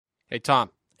Hey,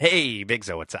 Tom, Hey, Big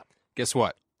Zo, what's up? guess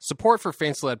what? Support for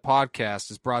Fancy Lad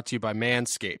Podcast is brought to you by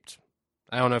Manscaped.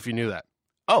 I don't know if you knew that.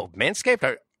 Oh,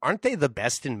 Manscaped, aren't they the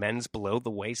best in men's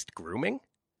below-the-waist grooming?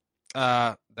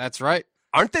 That's right.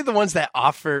 Aren't they the ones that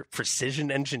offer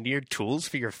precision-engineered tools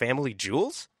for your family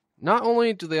jewels? Not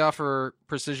only do they offer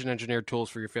precision-engineered tools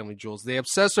for your family jewels, they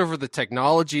obsess over the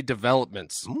technology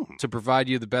developments to provide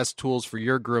you the best tools for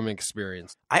your grooming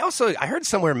experience. I heard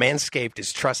somewhere Manscaped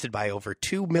is trusted by over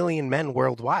 2 million men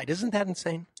worldwide. Isn't that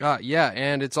insane? Yeah,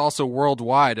 and it's also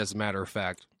worldwide, as a matter of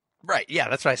fact. Right, yeah,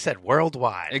 that's what I said,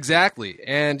 worldwide. Exactly.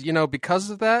 And, because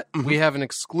of that, we have an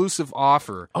exclusive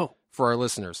offer for our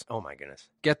listeners. Oh, my goodness.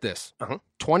 Get this. Uh-huh.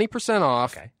 20%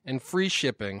 off Okay. and free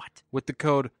shipping with the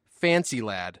code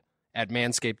FANCYLAD at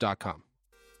manscaped.com.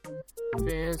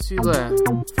 Fancy Lad.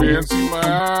 Fancy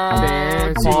Lad.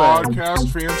 Fancy Lad.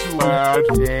 Podcast Fancy Lad.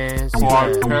 Fancy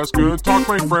Lad. Podcast. Gonna talk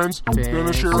to my friends.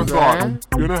 Gonna share a Fancy thought. Lad.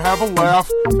 Gonna have a laugh.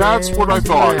 That's what I Fancy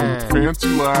thought. Lad. Fancy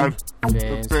Lad.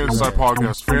 Fancy Fancy Lad Lad.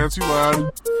 Podcast. Fancy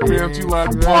Lad. Fancy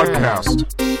Lad Fancy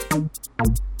Podcast.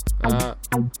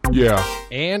 Yeah.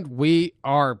 And we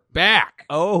are back.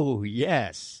 Oh,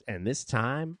 yes, and this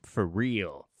time for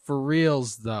real. For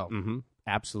reals, though. Mm-hmm,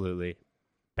 absolutely.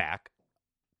 Back.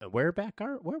 Where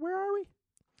are we?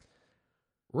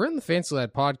 We're in the Fancy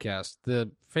Lad Podcast.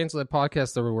 The Fancy Lad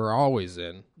Podcast that we're always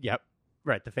in. Yep,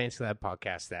 right, the Fancy Lab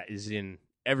podcast that is in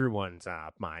everyone's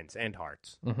minds and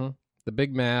hearts. Mm-hmm. The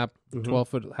big map,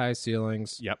 12-foot high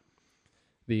ceilings. Yep.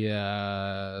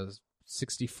 The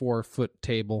 64-foot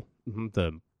table. Mm-hmm.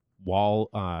 The wall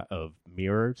of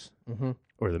mirrors, Mm-hmm.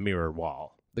 or the mirror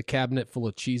wall. The cabinet full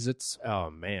of Cheez-Its. Oh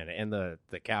man, and the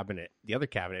other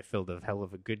cabinet filled with hell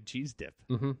of a good cheese dip.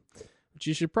 Mm-hmm. Which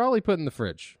you should probably put in the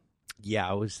fridge. Yeah,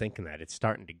 I was thinking that it's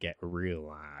starting to get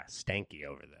real stanky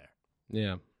over there.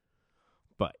 Yeah.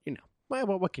 But well,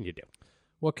 what can you do?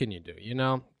 What can you do?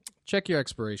 Check your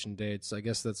expiration dates. I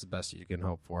guess that's the best you can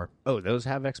hope for. Oh, those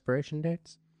have expiration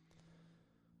dates?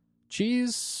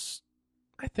 Cheese,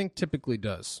 I think, typically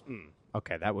does.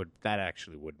 Okay, that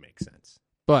actually would make sense.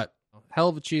 But hell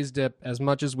of a cheese dip. As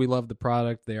much as we love the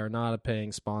product, they are not a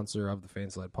paying sponsor of the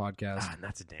Fancy Lad Podcast. And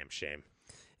that's a damn shame.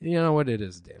 You know what? It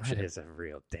is a damn shame. That is a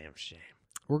real damn shame.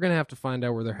 We're going to have to find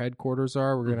out where their headquarters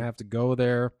are. We're going to have to go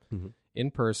there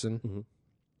in person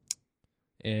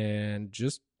and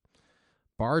just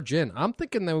barge in. I'm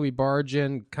thinking that we barge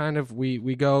in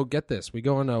we go, get this, we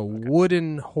go on a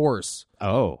wooden horse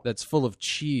Oh, that's full of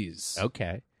cheese.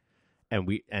 okay. And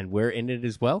we're in it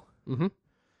as well? Mm-hmm.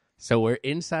 So we're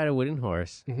inside a wooden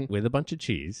horse Mhm. with a bunch of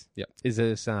cheese. Yep. Is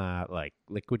this like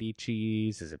liquidy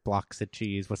cheese? Is it blocks of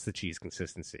cheese? What's the cheese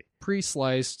consistency?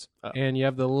 Pre-sliced, and you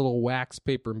have the little wax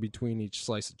paper in between each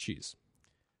slice of cheese.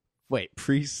 Wait,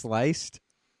 pre-sliced?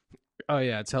 Oh,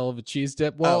 yeah, it's hell of a cheese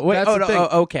dip. Well, wait, that's the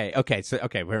thing. okay. So,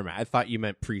 wait a minute. I thought you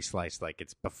meant pre-sliced like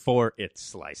it's before it's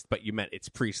sliced, but you meant it's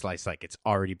pre-sliced like it's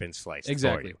already been sliced for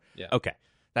Exactly. you. Yeah. Okay.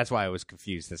 That's why I was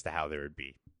confused as to how there would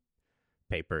be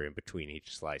paper in between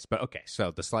each slice. But okay,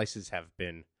 so the slices have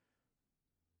been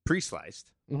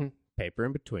pre-sliced, paper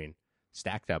in between,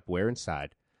 stacked up. Where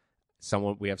inside?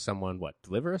 We have someone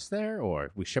deliver us there,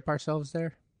 or we ship ourselves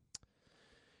there?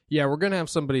 Yeah, we're going to have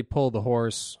somebody pull the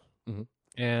horse.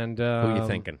 And Who are you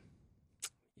thinking?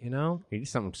 You Need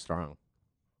something strong.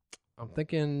 I'm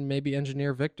thinking maybe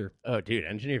Engineer Victor. Oh, dude,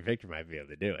 Engineer Victor might be able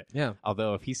to do it. Yeah.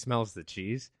 Although if he smells the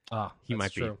cheese, he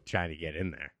might true. be trying to get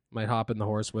in there. Might hop in the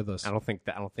horse with us. I don't think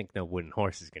no wooden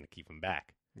horse is going to keep him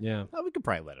back. Yeah. Oh, we could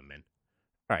probably let him in.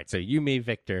 All right, so you, me,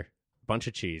 Victor, bunch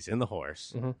of cheese in the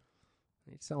horse.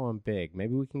 Need someone big.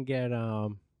 Maybe we can get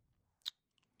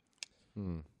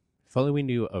If only we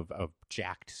knew of a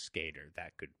jacked skater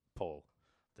that could pull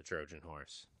the Trojan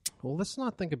horse. Well, let's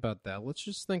not think about that. Let's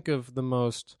just think of the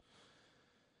most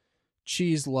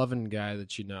cheese-loving guy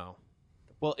that you know.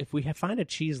 Well, if we find a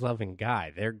cheese-loving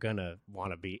guy, they're gonna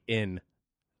want to be in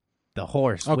the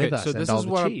horse Okay, with us. so and this all is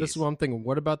the what cheese. I'm thinking.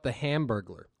 What about the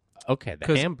Hamburglar? Okay, the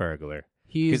 'Cause- Hamburglar.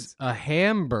 He's a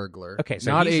Hamburglar, Okay,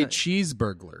 so not he's a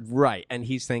cheeseburglar. Right, and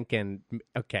he's thinking,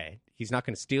 okay, he's not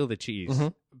going to steal the cheese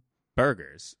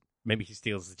burgers. Maybe he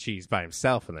steals the cheese by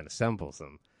himself and then assembles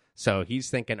them. So he's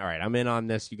thinking, all right, I'm in on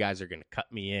this. You guys are going to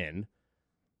cut me in,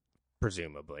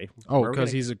 presumably. Oh, Where are we because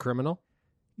gonna- he's a criminal?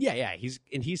 yeah.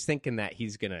 He's thinking that he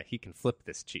can flip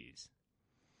this cheese,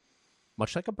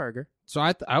 much like a burger. So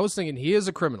I was thinking he is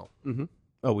a criminal,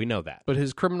 Oh, we know that, but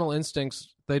his criminal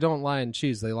instincts, they don't lie in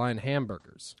cheese. They lie in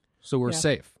hamburgers. So we're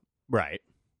safe. right?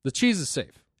 The cheese is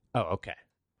safe. Oh, okay.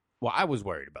 Well, I was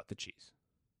worried about the cheese.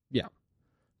 Yeah.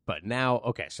 But now,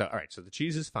 okay, so all right, so the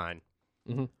cheese is fine.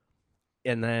 Mhm.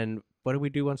 And then what do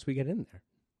we do once we get in there?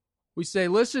 We say,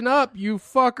 listen up, you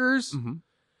fuckers. Mm-hmm.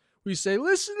 We say,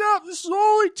 listen up, this will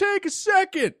only take a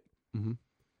second. Mm-hmm.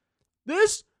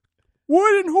 This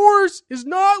wooden horse is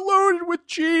not loaded with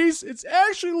cheese. It's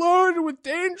actually loaded with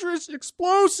dangerous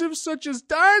explosives such as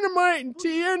dynamite and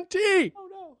TNT. Oh,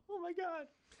 no. Oh, my God.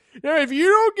 Now, if you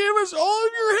don't give us all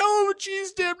of your hell of a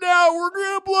cheese dip now, we're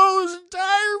going to blow this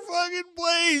entire fucking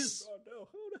place. Oh, no.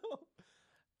 Oh, no.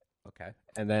 Okay.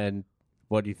 And then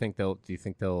what do you think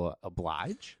they'll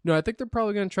oblige? No, I think they're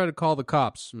probably going to try to call the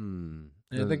cops. Hmm.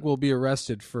 And I think we'll be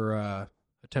arrested for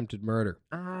attempted murder.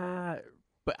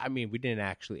 But I mean, we didn't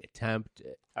actually attempt.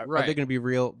 Are Right. they going to be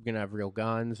real? Going to have real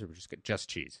guns, or we're just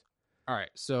cheese? All right,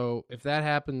 so if that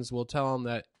happens, we'll tell them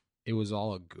that it was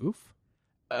all a goof.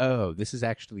 Oh, this is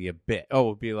actually a bit. Oh,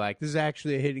 it'll be like, this is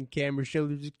actually a hidden camera show.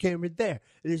 There's a camera there.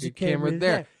 There's a camera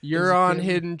there. You're There's a on camera-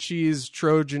 Hidden Cheese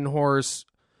Trojan Horse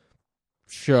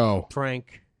show.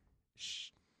 Prank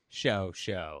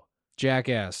show.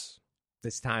 Jackass.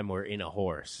 This time we're in a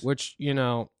horse. Which,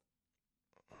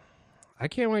 I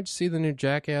can't wait to see the new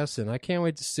Jackass, and I can't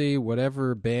wait to see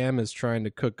whatever Bam is trying to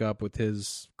cook up with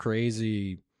his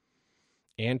crazy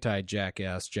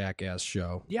anti-Jackass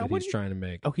show Yeah, that what he's do you- trying to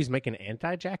make. Oh, he's making an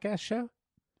anti-Jackass show?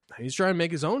 He's trying to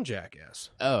make his own Jackass.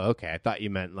 Oh, okay. I thought you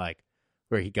meant like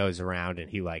where he goes around and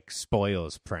he like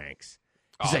spoils pranks.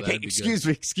 He's Oh, like, hey, that'd be good.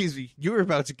 excuse me. You were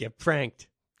about to get pranked.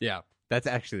 Yeah. That's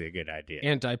actually a good idea.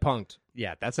 Anti-punked.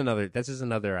 Yeah, this is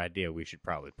another idea we should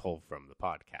probably pull from the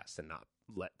podcast and not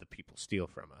let the people steal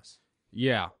from us.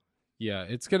 Yeah. Yeah.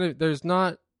 There's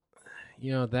not,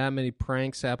 that many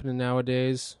pranks happening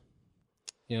nowadays.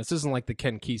 This isn't like the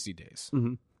Ken Kesey days.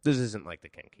 Mm-hmm. This isn't like the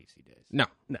Ken Kesey days.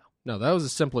 No, that was a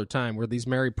simpler time where these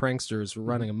merry pranksters were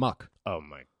running amok. Oh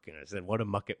my goodness! And what a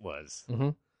muck it was. Mm-hmm.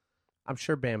 I'm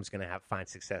sure Bam's gonna find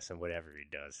success in whatever he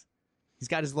does. He's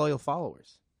got his loyal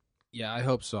followers. Yeah, I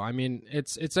hope so. I mean,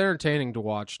 it's entertaining to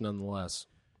watch nonetheless.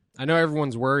 I know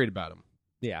everyone's worried about him.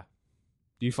 Yeah.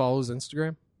 Do you follow his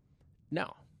Instagram?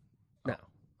 No. No.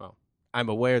 Oh. I'm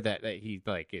aware that he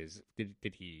like is. Did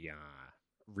he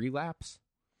relapse?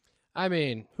 I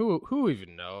mean, who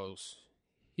even knows?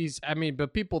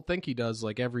 But people think he does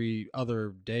like every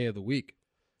other day of the week.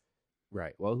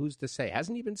 Right. Well, who's to say?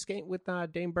 Hasn't he been skating with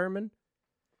Dane Berman?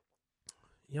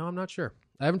 I'm not sure.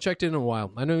 I haven't checked in a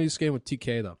while. I know he's skating with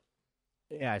TK though.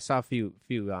 Yeah, I saw a few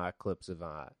clips of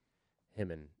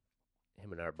him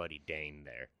and our buddy Dane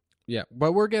there. Yeah,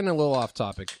 but we're getting a little off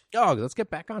topic. Oh, let's get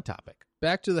back on topic.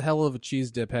 Back to the Hell of a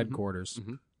Cheese Dip headquarters.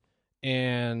 Mm-hmm.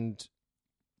 And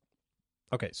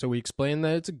okay, so we explained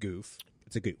that it's a goof.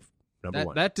 It's a goof. Number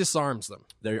one. That disarms them.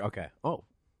 There. Okay. Oh,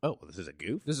 this is a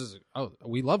goof.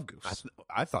 We love goofs.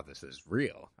 I thought this is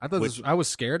real. I was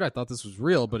scared. I thought this was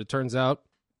real, but it turns out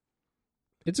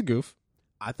it's a goof.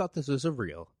 I thought this was a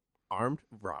real armed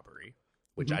robbery,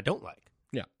 which Mhm. I don't like.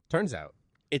 Yeah. Turns out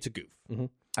it's a goof. Mhm.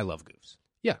 I love goofs.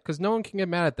 Yeah, because no one can get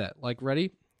mad at that. Like,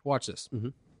 ready? Watch this.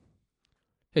 Mhm.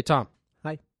 Hey, Tom.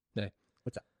 Hi. Hey.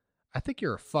 What's up? I think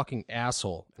you're a fucking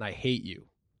asshole, and I hate you.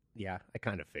 Yeah, I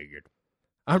kind of figured.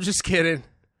 I'm just kidding.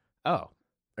 Oh,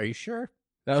 are you sure?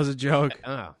 That was a joke.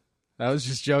 Oh, That was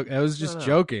just joke. That was just No.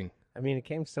 joking. I mean, it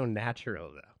came so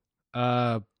natural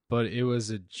though. But it was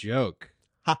a joke.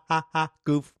 Ha ha ha!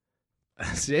 Goof.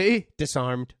 See?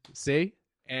 Disarmed. See?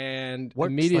 And Works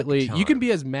immediately, like a you can charm.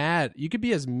 be as mad, you could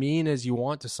be as mean as you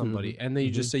want to somebody, and then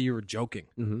you just say you were joking,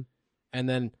 Mm-hmm. and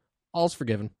then all's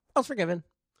forgiven. All's forgiven.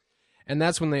 And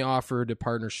that's when they offered a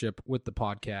partnership with the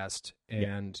podcast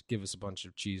and give us a bunch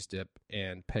of cheese dip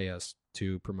and pay us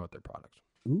to promote their product.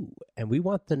 Ooh, and we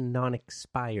want the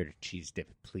non-expired cheese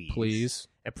dip, please. Please.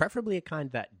 And preferably a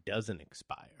kind that doesn't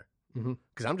expire. Mhm.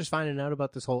 Because I'm just finding out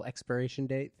about this whole expiration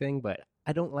date thing, but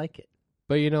I don't like it.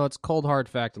 But it's cold, hard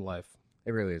fact of life.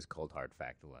 It really is a cold, hard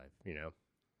fact of life,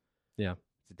 Yeah.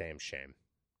 It's a damn shame.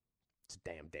 It's a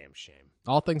damn shame.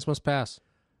 All things must pass.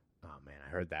 Oh, man, I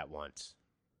heard that once.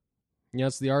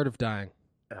 It's the art of dying.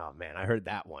 Oh, man, I heard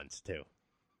that once, too.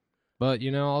 But,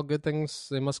 all good things,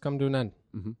 they must come to an end.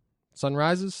 Mhm. Sun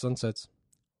rises, sun sets.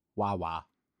 Wah, wah.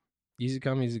 Easy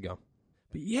come, easy go.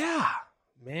 But yeah,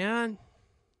 man,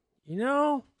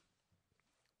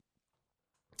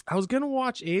 I was going to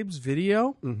watch Abe's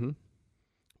video, Mm-hmm.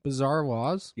 Bizarre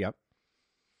Laws, Yep.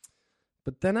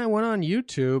 but then I went on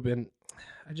YouTube and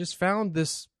I just found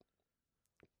this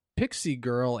Pixie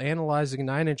girl analyzing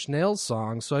Nine Inch Nails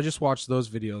songs, so I just watched those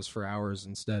videos for hours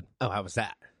instead. Oh, how was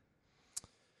that?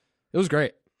 It was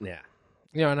great. Yeah.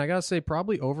 And I gotta say,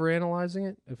 probably overanalyzing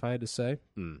it, if I had to say.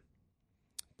 Mm.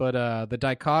 But the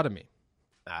dichotomy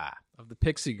Ah. of the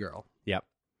Pixie girl Yep.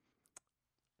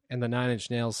 and the Nine Inch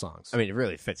Nails songs. I mean, it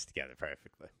really fits together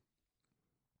perfectly.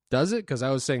 Does it? Because I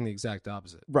was saying the exact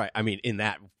opposite. Right. I mean, in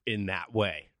that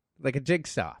way, like a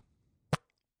jigsaw.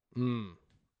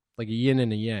 Like a yin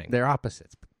and a yang. They're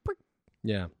opposites.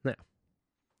 Yeah. Yeah.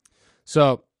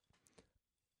 So,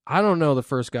 I don't know the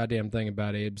first goddamn thing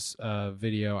about Abe's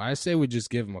video. I say we just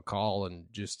give him a call and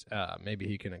just maybe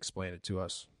he can explain it to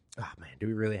us. Oh, man. Do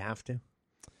we really have to?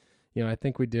 I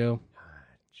think we do.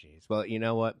 Jeez. Well, you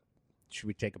know what? Should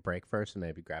we take a break first and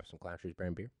maybe grab some Clown Trees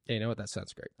brand beer? Yeah, you know what? That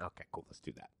sounds great. Okay, cool. Let's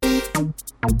do that.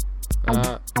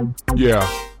 Yeah.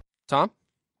 Tom?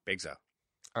 Big Zo.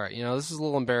 All right. This is a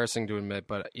little embarrassing to admit,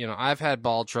 but, I've had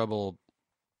ball trouble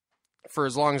for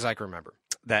as long as I can remember.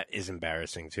 That is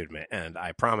embarrassing to admit, and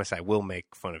I promise I will make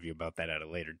fun of you about that at a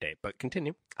later date, but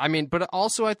continue. I mean, but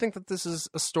also I think that this is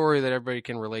a story that everybody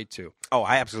can relate to. Oh,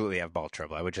 I absolutely have ball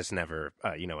trouble. I would just never,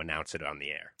 announce it on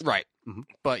the air. Right. Mhm.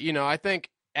 But, I think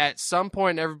at some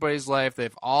point in everybody's life,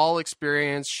 they've all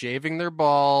experienced shaving their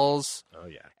balls, Oh,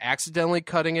 yeah. accidentally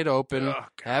cutting it open, Oh, God.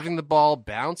 having the ball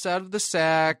bounce out of the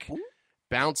sack,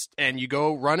 and you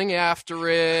go running after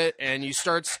it, and you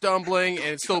start stumbling, and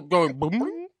it's still going boom,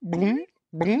 boom,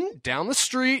 boom, down the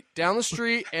street,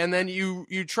 and then you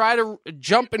try to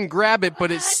jump and grab it,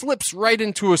 but it slips right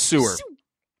into a sewer.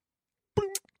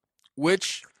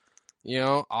 Which,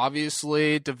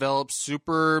 obviously develops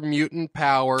super mutant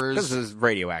powers. This is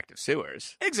radioactive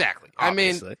sewers. Exactly.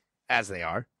 Obviously, I mean, as they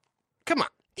are. come on.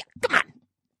 Yeah,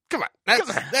 come on.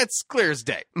 That's clear as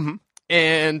day. Mhm.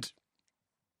 And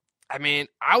I mean,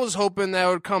 I was hoping that it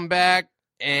would come back,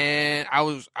 and I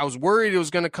was worried it was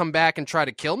going to come back and try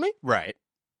to kill me. Right.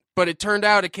 But it turned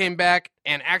out it came back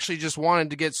and actually just wanted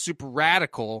to get super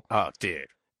radical Oh, dude.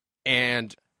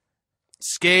 and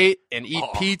skate and eat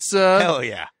pizza Hell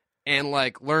yeah. and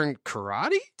learn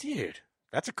karate. Dude,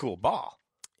 that's a cool ball.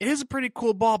 It is a pretty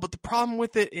cool ball, but the problem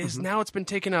with it is now it's been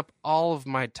taking up all of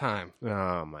my time.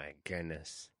 Oh, my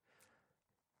goodness.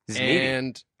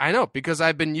 And I know, because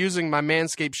I've been using my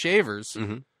Manscaped shavers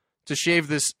Mhm. to shave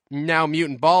this now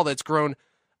mutant ball that's grown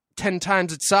 10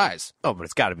 times its size. Oh, but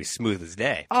it's got to be smooth as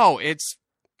day. Oh,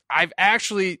 I've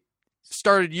actually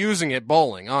started using it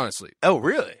bowling, honestly. Oh,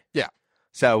 really? Yeah.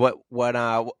 So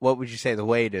what would you say the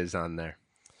weight is on there?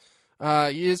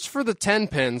 It's for the 10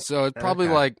 pin, so it's probably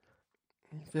Okay. like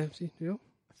 52.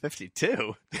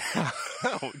 52.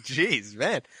 Oh, jeez,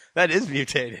 man. That is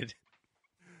mutated.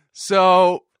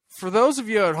 So, for those of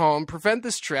you at home, prevent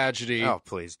this tragedy. Oh,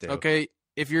 please do. Okay,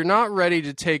 if you're not ready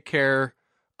to take care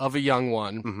of a young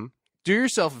one, Mhm. do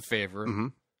yourself a favor.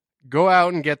 Mhm. Go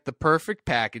out and get the perfect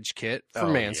package kit for Oh,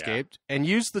 Manscaped and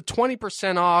use the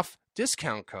 20% off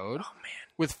discount code Oh, man.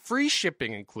 with free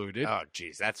shipping included. Oh,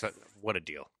 jeez. What a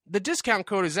deal. The discount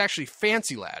code is actually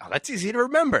Fancy Lad. Oh, that's easy to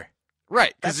remember.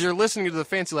 Right, because you're listening to the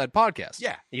Fancy Lad podcast.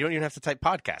 Yeah. You don't even have to type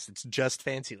podcast. It's just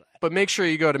Fancy Lad. But make sure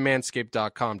you go to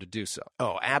manscaped.com to do so.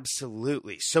 Oh,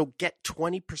 absolutely. So get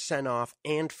 20% off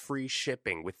and free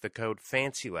shipping with the code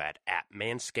FANCYLAD at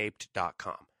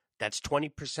manscaped.com. That's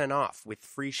 20% off with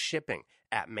free shipping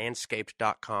at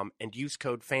manscaped.com and use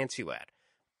code FANCYLAD.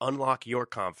 Unlock your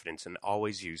confidence and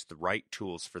always use the right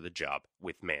tools for the job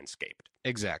with Manscaped.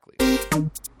 Exactly.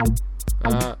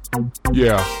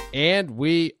 Yeah. And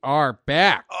we are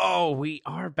back. Oh, we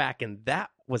are back, and that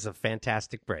was a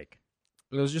fantastic break.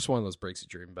 It was just one of those breaks you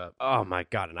dream about. Oh, my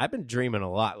God. And I've been dreaming a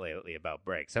lot lately about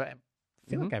breaks. I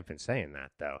feel like I've been saying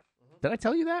that, though. Did I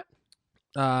tell you that?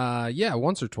 Yeah,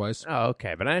 once or twice. Oh,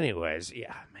 okay. But anyways,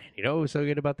 yeah, man. You know what was so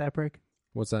good about that break?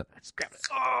 What's that? Let's grab it.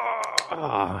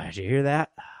 Oh, did you hear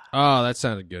that? Oh, that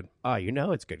sounded good. Oh, you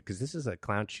know it's good because this is a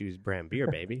Clown Shoes brand beer,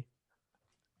 baby.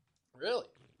 Really?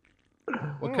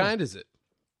 What kind is it?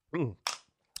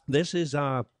 This is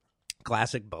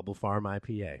classic Bubble Farm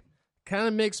IPA. Kind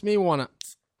of makes me want to...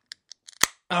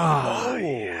 Oh,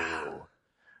 yeah.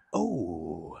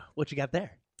 Oh, what you got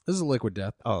there? This is a Liquid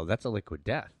Death. Oh, that's a Liquid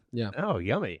Death. Yeah. Oh,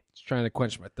 yummy. Just trying to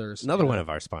quench my thirst. Another one of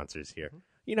our sponsors here.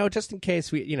 You know, just in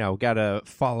case we, got to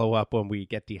follow up when we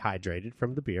get dehydrated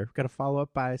from the beer. Got to follow up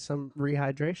by some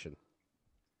rehydration.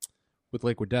 With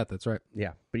Liquid Death, that's right.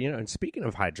 Yeah. But, and speaking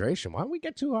of hydration, why don't we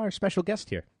get to our special guest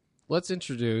here? Let's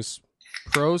introduce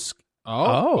Oh.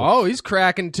 Oh, he's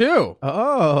cracking too.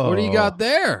 Oh. What do you got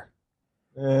there?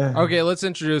 Okay, let's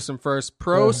introduce him first.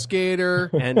 Pro skater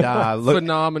And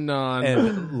phenomenon.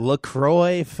 and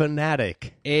LaCroix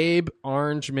fanatic. Abe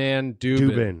Orangeman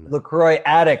Dubin. LaCroix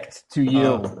addict to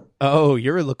you. Oh,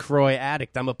 you're a LaCroix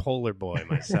addict. I'm a polar boy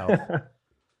myself.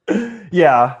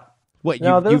 Yeah. What?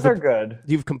 No, those are good.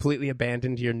 You've completely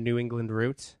abandoned your New England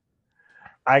roots?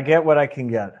 I get what I can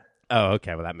get. Oh,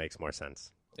 okay. Well, that makes more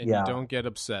sense. And Yeah. you don't get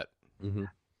upset.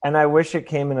 And I wish it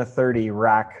came in a 30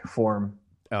 rack form.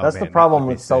 Oh, That's man, the problem that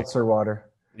would with be sick. seltzer water.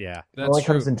 Yeah. It That's only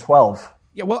true. comes in 12.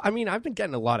 Yeah, well, I mean, I've been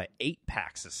getting a lot of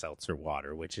 8-packs of seltzer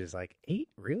water, which is like 8?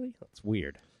 Really? That's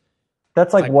weird.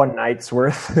 That's like Like- one night's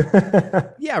worth.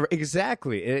 Yeah,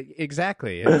 exactly.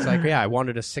 Exactly. It's like, yeah, I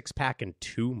wanted a 6-pack and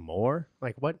 2 more.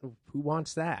 Like, what? Who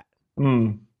wants that?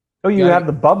 Mm. Oh, you Gotta- have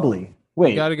the bubbly.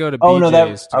 Wait. You got to go to Oh, no, that-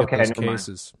 BJ's to get okay, those never mind.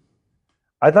 cases.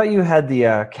 I thought you had the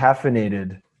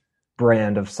caffeinated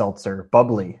brand of seltzer,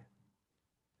 bubbly.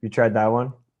 You tried that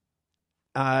one?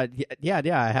 Yeah,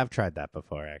 I have tried that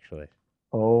before, actually.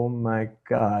 Oh my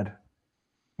God.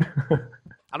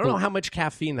 I don't know how much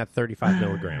caffeine that 35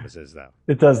 milligrams is, though.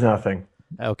 It does nothing.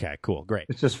 Okay, cool, great.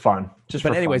 It's just fun. Just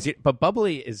But for anyways, fun. but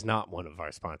Bubbly is not one of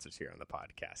our sponsors here on the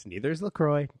podcast. Neither is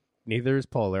LaCroix. Neither is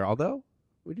Polar. Although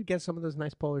we did get some of those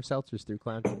nice Polar seltzers through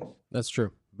Clown Shoes. That's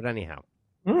true. But anyhow,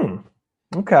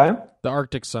 Okay. The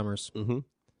Arctic summers. mm-hmm.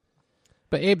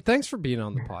 But Abe, thanks for being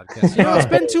on the podcast. You know, it's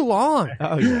been too long.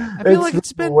 Oh yeah, I feel It's like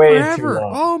it's been way too forever.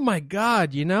 long. Oh my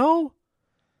God, you know?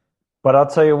 But I'll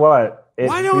tell you what. It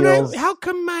Why don't feels... I? How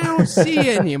come I don't see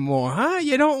you anymore, huh?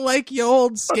 You don't like your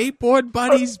old skateboard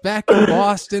buddies back in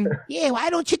Boston? Yeah, why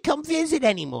don't you come visit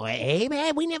anymore, eh,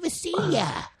 man? We never see ya.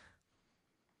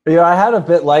 Yeah, I had a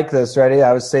bit like this, ready?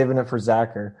 I was saving it for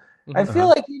Zachar. I feel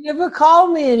like you never call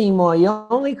me anymore. You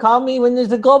only call me when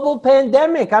there's a global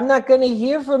pandemic. I'm not going to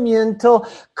hear from you until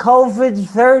COVID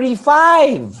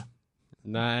 35.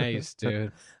 Nice,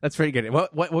 dude. that's pretty good.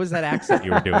 What was that accent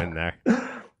you were doing there?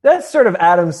 That's sort of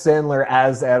Adam Sandler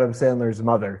as Adam Sandler's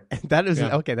mother. That is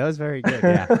Yeah. okay. That was very good.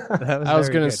 Yeah, that I was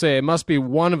very gonna good. say it must be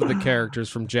one of the characters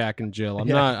from Jack and Jill.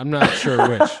 I'm not sure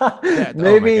which. oh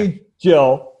Maybe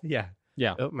Jill. Yeah.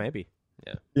 Yeah, Oh, maybe.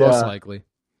 most likely.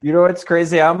 You know what's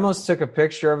crazy? I almost took a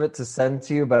picture of it to send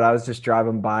to you, but I was just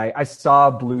driving by. I saw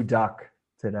a blue duck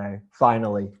today.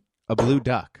 Finally, A blue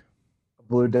duck. a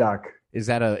blue duck. Is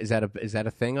that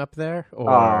a thing up there?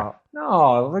 Or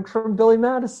No, like from Billy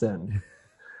Madison,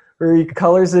 where he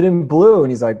colors it in blue,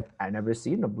 and he's like, "I never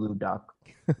seen a blue duck."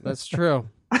 That's true.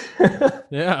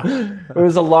 Yeah, It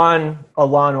was a lawn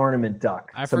ornament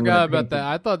duck. I Someone forgot about painted. that.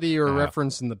 I thought that you were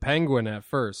referencing the penguin at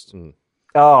first.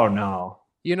 Oh no.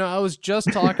 You know, I was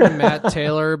just talking to Matt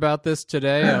Taylor about this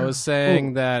today. I was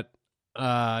saying that,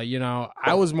 you know,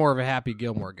 I was more of a Happy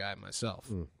Gilmore guy myself.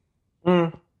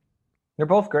 Mm. They're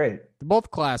both great. They're both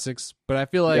classics, but I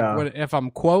feel like Yeah. if I'm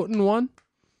quoting one,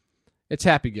 it's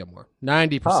Happy Gilmore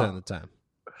 90% of the time.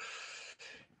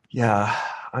 Yeah,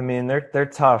 I mean they're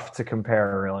tough to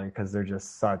compare really because they're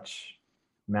just such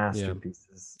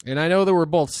masterpieces. And I know that we're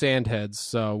both sandheads,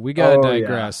 so we gotta Oh, yeah.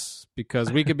 digress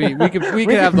because we could have could this be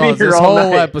here all whole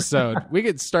night. episode. We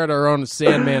could start our own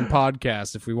Sandman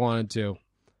podcast if we wanted to.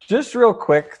 Just real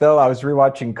quick though, I was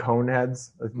rewatching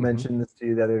Coneheads. I Mm-hmm. mentioned this to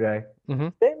you the other day.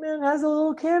 Mhm. Batman has a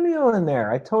little cameo in there.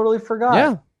 I totally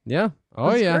forgot. Yeah.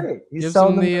 Oh That's yeah. great. He's Gives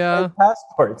selling him them the, like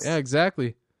passports. Yeah,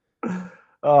 exactly.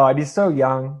 Oh, and he's so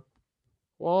young.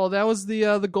 Well, that was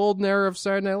the golden era of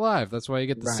Saturday Night Live. That's why you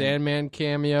get the Right. Sandman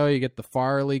cameo, you get the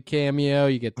Farley cameo,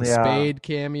 you get the Yeah. Spade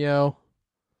cameo.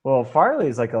 Well, Farley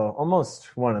is like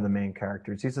almost one of the main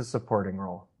characters. He's a supporting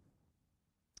role.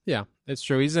 Yeah, it's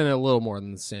true. He's in it a little more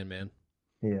than the Sandman.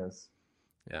 He is.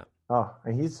 Yeah. Oh,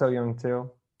 and he's so young too.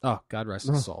 Oh, God rest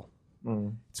his soul.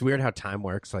 Mm. It's weird how time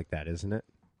works like that, isn't it?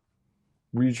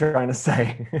 What are you trying to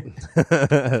say?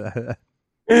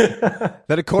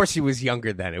 That of course he was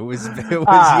younger then. It was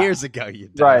years ago. You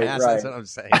dumbass. Right, That's right. what I'm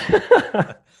saying.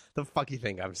 The fuck you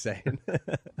think I'm saying?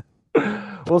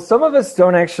 Well, some of us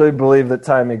don't actually believe that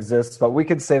time exists, but we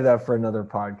could save that for another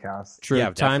podcast. True.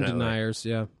 Yeah, Time definitely. deniers.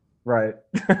 Yeah. Right.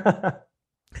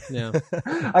 Yeah.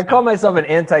 I call myself an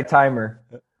anti-timer.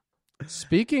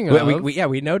 Speaking of,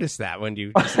 we noticed that when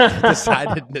you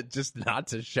decided just not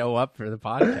to show up for the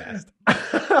podcast.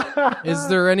 is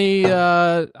there any?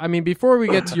 I mean, before we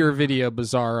get to your video,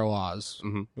 Bizarro Oz,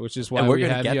 which is why And we're we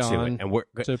gonna had get you to on it, and we're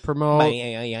to promote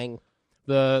Bang.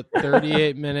 the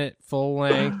 38-minute full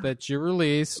length that you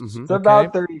released. It's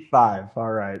about 35.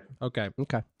 All right. Okay.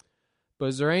 Okay. But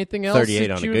is there anything else 38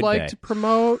 that on a you would good like day. to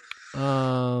promote?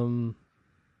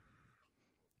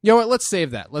 You know what? Let's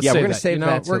save that. Yeah, we're gonna save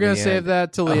that till We're gonna the save end.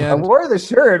 that till the I end. wore the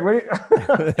shirt. What do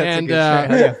you- And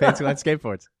Fancy Land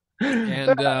Skateboards.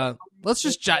 and let's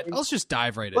just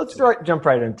dive right Let's into it. jump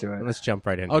right into it. Let's jump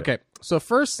right into it. Okay. So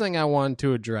first thing I wanted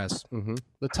to address Mm-hmm.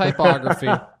 the typography,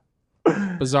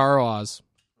 Bizarro Oz.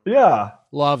 Yeah.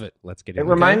 Love it. Let's get It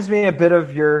into reminds me a bit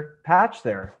of your patch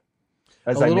there.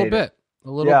 A As I little made bit. it. A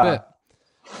little Yeah. bit.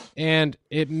 And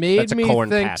it made That's a me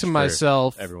corn think patch to for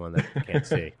myself, everyone that can't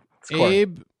see. It's corn.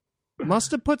 Abe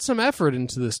must have put some effort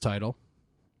into this title.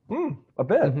 A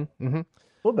bit. Mm-hmm. A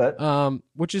little bit.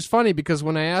 Which is funny because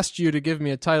when I asked you to give me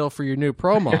a title for your new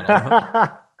pro model,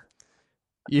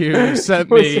 You sent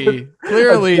me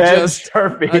clearly A dead just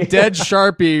Sharpie. a dead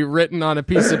Sharpie written on a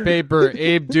piece of paper,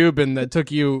 Abe Dubin, that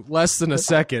took you less than a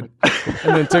second,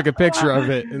 and then took a picture of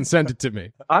it and sent it to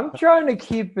me. I'm trying to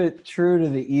keep it true to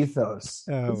the ethos.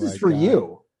 Oh This is my for God.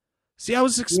 you. See, I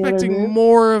was what I expecting mean?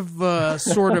 more of a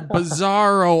sort of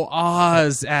bizarro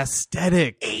Oz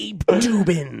aesthetic. Abe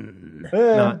Dubin.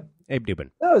 Not Abe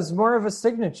Dubin. No, it's more of a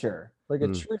signature, like a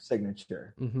Mm. true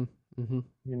signature. Mm-hmm, mm-hmm.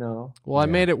 You know, Well, I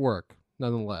Yeah. made it work, you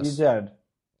nonetheless. did.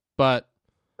 But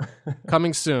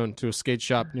coming soon to a skate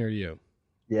shop near you.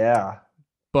 Yeah.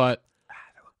 But,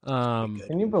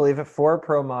 Can you believe it? 4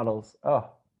 pro models.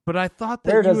 Oh, but I thought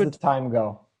that where you does would. the time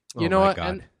go? You Oh know my what? God.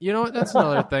 And you know what? That's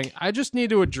another thing. I just need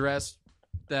to address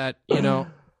that.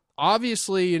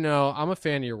 Obviously, I'm a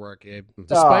fan of your work, Abe.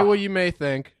 Despite Ah. what you may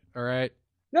think. All right.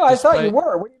 No, I thought you Despite-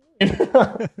 were. What do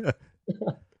you mean?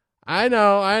 I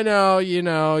know.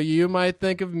 You might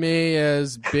think of me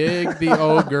as Big the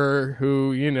Ogre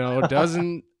who,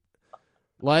 doesn't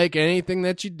like anything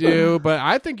that you do, but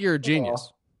I think you're a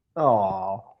genius.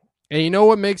 Oh, And you know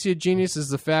what makes you a genius is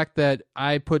the fact that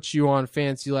I put you on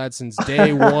Fancy Lad since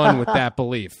day one with that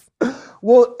belief.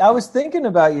 well, I was thinking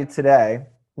about you today,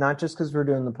 not just because we're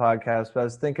doing the podcast, but I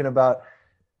was thinking about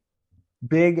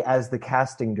Big as the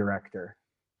casting director.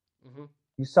 Mhm.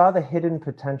 You saw the hidden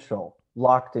potential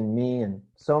locked in me and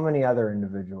so many other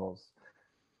individuals.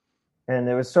 And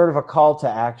there was sort of a call to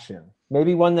action,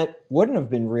 maybe one that wouldn't have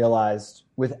been realized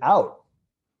without,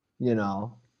 the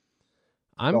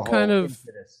I'm whole kind of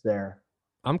impetus there.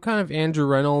 Andrew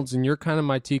Reynolds and you're kind of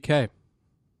my TK.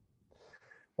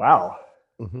 Wow.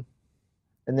 Mhm.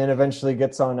 And then eventually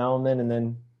gets on Element and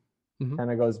then Mhm.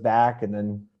 kind of goes back and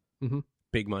then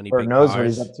Big money, or big knows cars. what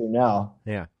he's up to now.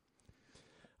 Yeah.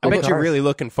 I Big bet you're cars. really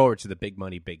looking forward to the big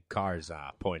money, big cars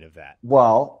point of that.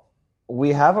 Well,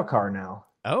 we have a car now.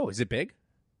 Oh, is it big?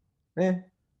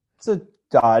 It's a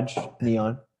Dodge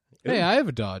Neon. Hey, I have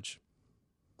a Dodge.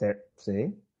 There,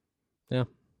 see? Yeah.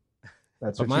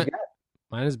 That's But what you get.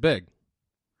 Mine is big.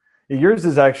 Yours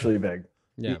is actually big.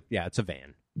 Yeah. Yeah, it's a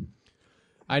van.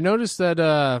 I noticed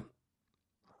that.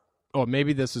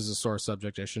 Maybe this is a sore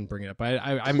subject. I shouldn't bring it up.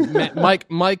 I met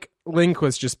Mike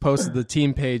Lindquist just posted the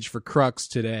team page for Crux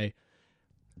today.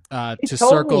 He To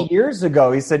told circle. me years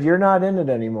ago. He said you're not in it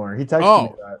anymore. He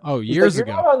texted me that. He's Years like,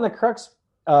 ago. You're not on the Crux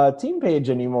team page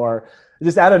anymore.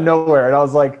 Just out of nowhere, and I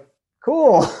was like,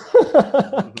 cool.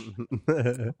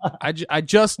 I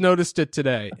just noticed it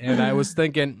today, and I was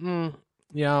thinking,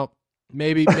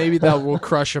 maybe that will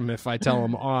crush him if I tell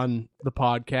him on the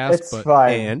podcast. It's but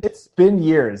fine. and? It's been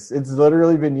years. It's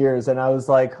literally been years, and I was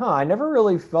like, I never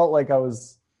really felt like I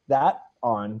was that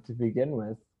on to begin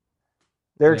with.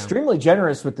 They're Yeah. extremely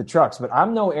generous with the trucks, but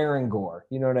I'm no Aaron Gore.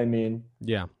 You know what I mean?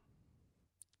 yeah,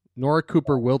 Nora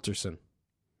Cooper Wilterson.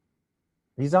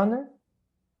 He's on there?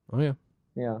 Oh yeah,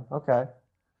 Yeah, okay.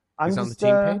 He's on the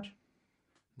team page?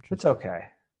 It's okay.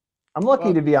 I'm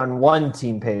lucky to be on one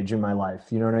team page in my life.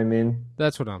 You know what I mean?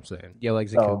 that's what I'm saying. Yeah,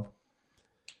 legs a So, coop.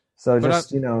 so But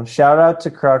just, shout out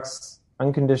to Crux.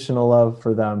 Unconditional love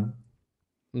for them.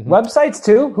 Mhm. Websites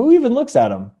too? Who even looks at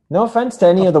them? No offense to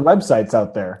any of the websites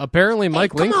out there. Apparently,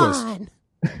 Mike Come Lindquist on.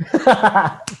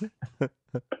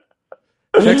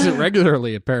 checks it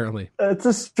regularly. Apparently, It's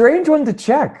a strange one to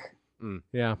check.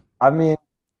 yeah. I mean,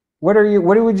 what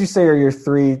would you say are your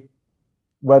 3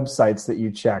 websites that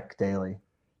you check daily?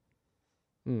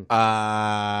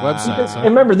 Websites, huh? And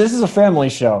remember, this is a family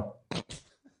show.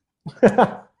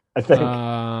 I think.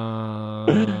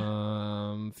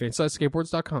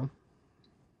 FancyLightSkateboards.com.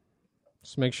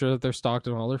 Just make sure that they're stocked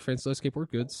in all their Fancy Light Skateboard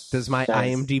goods. Does my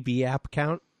Nice. IMDb app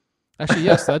count? Actually,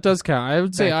 yes, that does count. I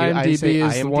would say Thank you. I'd IMDb say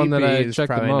is the one that I is check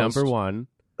the probably most. number one.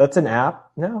 That's an app?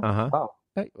 No. Uh-huh. Wow.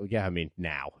 Yeah, I mean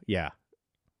now. Yeah.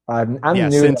 I'm Yeah,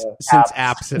 new since to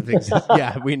apps have existed.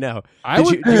 Yeah, we know. I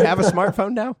would- Do you have a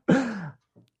smartphone now?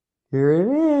 Here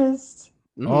it is.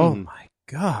 Oh Mm. my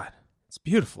god, it's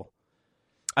beautiful.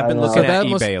 I've been I know. looking So at that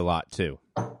must- eBay a lot too.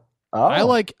 Oh, I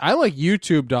like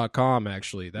YouTube.com.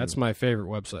 Actually, that's my favorite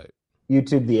website.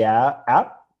 YouTube the app.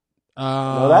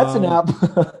 No, No, that's an app.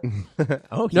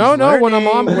 Oh, he's No, when I'm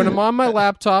learning. on my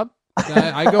laptop,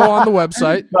 I go on the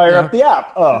website. Fire up the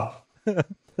app. Oh.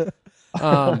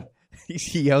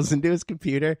 He yells into his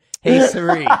computer, "Hey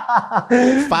Siri,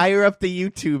 fire up the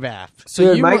YouTube app." So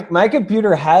Dude, you my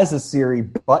computer has a Siri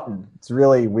button. It's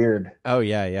really weird. Oh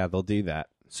yeah, they'll do that.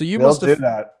 so you They'll must do have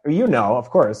that. You know, of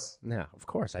course. Yeah, of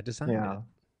course. I designed Yeah.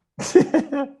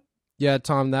 yeah,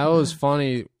 Tom. That was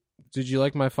funny. Did you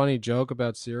like my funny joke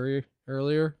about Siri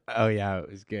earlier? it. Oh yeah, it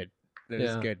was good. It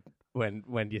Yeah. was good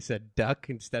when you said duck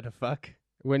instead of fuck.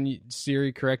 when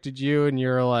Siri corrected you and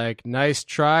you're like, "Nice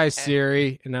try,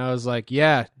 Siri," and I was like,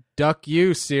 "Yeah, duck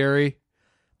you, Siri."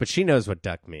 But she knows what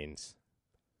duck means.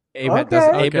 Abe,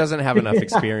 Okay. Abe doesn't have enough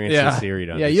experience Yeah. with Siri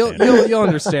to Yeah, understand. you'll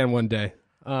understand one day.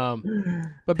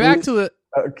 But back to the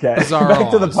Okay. bizarre Back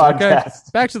to the laws, okay?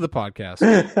 podcast. Back to the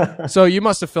podcast. So you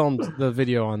must have filmed the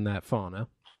video on that phone, huh?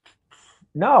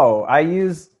 No, I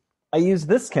use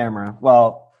this camera.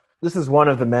 Well, this is one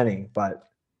of the many, but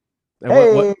And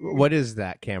Hey! what is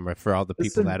that camera for all the This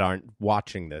people would- that aren't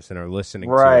watching this and are listening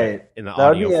to Right. it in the That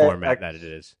would audio be format that it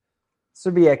is? this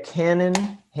would be a Canon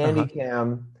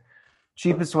Handycam,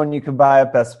 cheapest one you could buy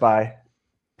at Best Buy.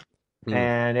 Hmm.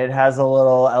 And it has a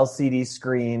little LCD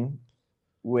screen,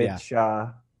 which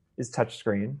is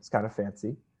touchscreen. It's kind of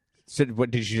fancy. So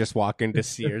what, did you just walk into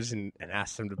Sears and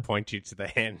ask them to point you to the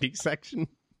handy section?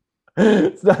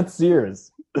 It's not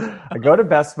Sears. I go to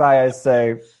Best Buy. I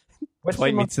say, "What's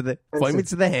Point the me most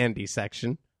to the handy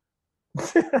section.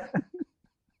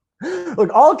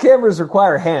 Look, all cameras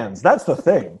require hands. That's the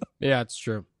thing. Yeah, it's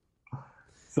true.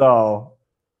 So,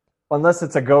 unless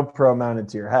it's a GoPro mounted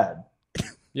to your head,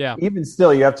 Yeah. even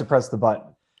still, you have to press the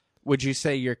button. Would you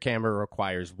say your camera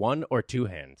requires one or two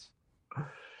hands?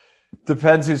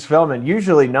 Depends who's filming.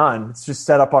 Usually none. It's just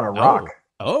set up on a rock,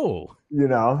 Oh, you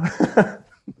know.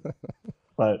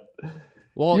 But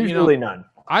Well, usually none.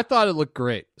 I thought it looked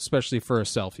great, especially for a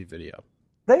selfie video.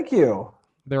 Thank you.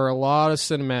 There are a lot of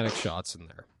cinematic shots in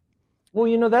there.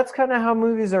 Well, that's kind of how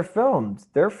movies are filmed.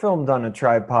 They're filmed on a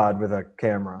tripod with a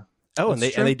camera. oh,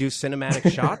 That's true. and they do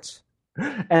cinematic shots.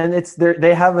 And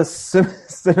they have a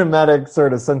cinematic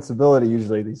sort of sensibility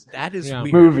usually, these That is Yeah.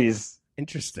 weird. movies.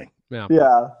 Interesting. Yeah.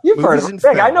 Yeah. You've heard Movies of and it.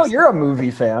 Greg, I know films. you're a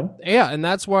movie fan. Yeah, and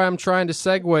that's why I'm trying to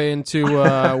segue into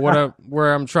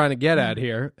where I'm trying to get at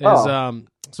here is Oh.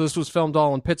 so this was filmed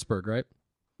all in Pittsburgh, right?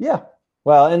 Yeah.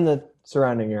 Well, in the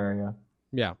surrounding area.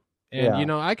 Yeah. And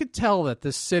Yeah. I could tell that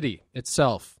this city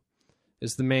itself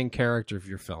is the main character of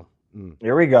your film.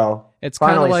 Here we go. It's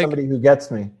kind of Finally, like somebody who gets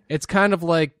me. it's kind of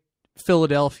like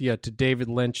Philadelphia to David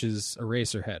Lynch's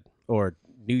Eraserhead. Or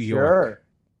New York.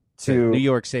 Sure. New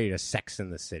York City to Sex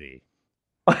in the City.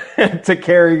 to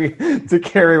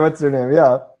carry what's her name?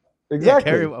 Yeah.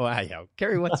 Exactly. Yeah,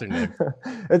 Carrie, what's her name?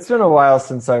 It's been a while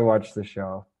since I watched the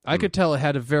show. I could tell it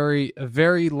had a very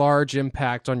large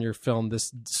impact on your film,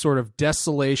 this sort of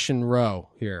desolation row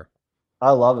here.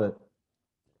 I love it.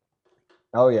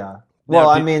 Oh yeah. Now, Well,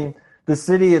 I did- mean, the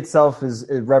city itself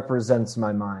it represents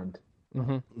my mind,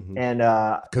 Mm-hmm. and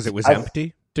Because it was I've-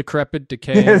 empty. Decrepit,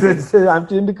 decaying. it's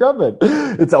empty and decrepit.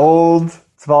 It's old.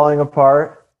 It's falling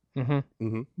apart.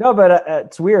 Mm-hmm. No, but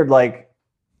it's weird. Like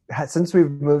since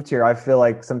we've moved here, I feel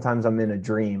like sometimes I'm in a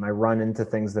dream. I run into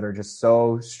things that are just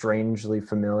so strangely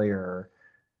familiar,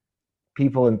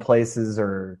 people and places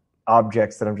or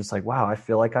objects that I'm just like, wow, I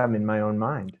feel like I'm in my own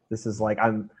mind. This is like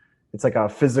it's like a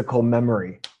physical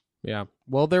memory. Yeah.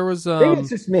 Well, there was Maybe it's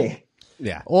just me.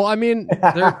 Yeah. well, I mean,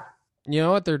 there you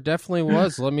know what? There definitely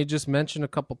was. Let me just mention a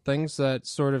couple things that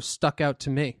sort of stuck out to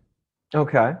me.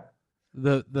 Okay.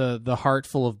 The heart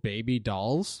full of baby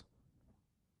dolls.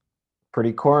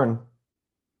 Pretty corn.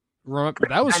 Remember,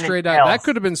 that was And straight it out. That else.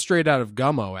 could have been straight out of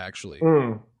Gummo, actually.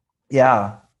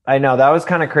 Yeah, I know. That was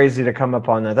kind of crazy to come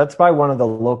upon that. That's by one of the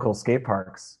local skate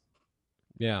parks.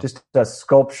 Yeah. Just a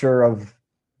sculpture of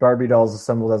Barbie dolls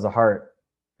assembled as a heart.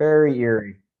 Very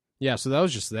eerie. Yeah. So that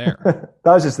was just there.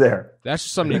 That was just there. That's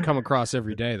just something you come across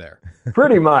every day there.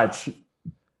 Pretty much.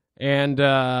 And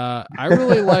I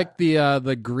really liked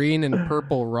the green and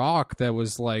purple rock that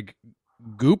was like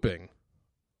gooping.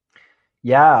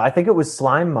 Yeah, I think it was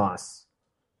slime moss.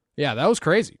 Yeah, that was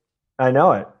crazy. I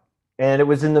know it. And it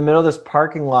was in the middle of this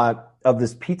parking lot of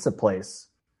this pizza place.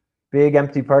 Big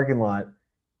empty parking lot.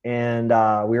 And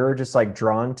we were just like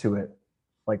drawn to it,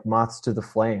 like moths to the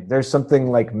flame. There's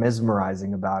something like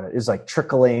mesmerizing about it. It's like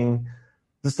trickling,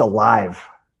 just alive,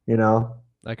 you know?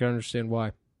 I can understand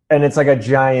why. And it's like a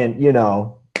giant,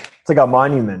 it's like a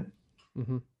monument.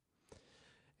 Mm-hmm.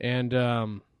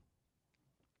 And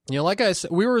like I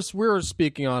said, we were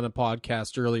speaking on a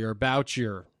podcast earlier about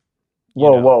your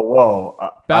Whoa.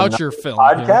 about On your film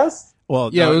podcast? Well,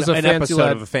 Yeah, no, it was a an Fancy episode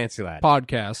Lad of a Fancy Lad.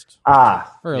 podcast Okay.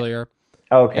 earlier,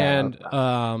 and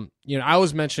okay. I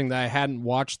was mentioning that I hadn't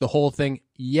watched the whole thing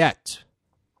yet.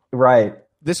 Right.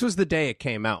 This was the day it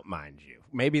came out, mind you.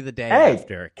 Maybe the day Hey,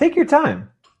 after. take your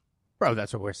time. Bro,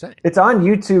 that's what we're saying. It's on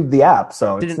YouTube, the app,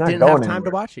 so it's Didn't not have going time to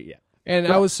anywhere. watch it yet. And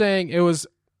I was saying it was,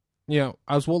 I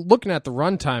was looking at the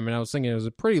runtime, and I was thinking it was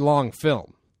a pretty long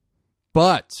film,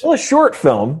 but Well, a short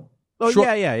film. Oh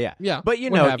Sure. yeah. Yeah, But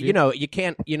what have you. you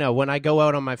can't. When I go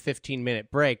out on my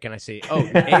 15-minute break and I say, "Oh,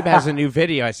 Abe has a new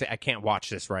video," I say, "I can't watch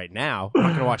this right now. I'm not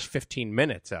going to watch 15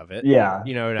 minutes of it." Yeah.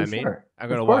 You know what for I mean? sure. I'm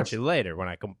going to Of watch course. it later when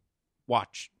I can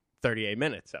watch 38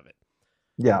 minutes of it.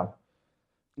 Yeah.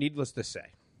 Needless to say,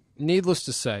 Needless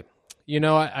to say,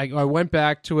 I went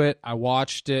back to it. I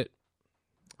watched it.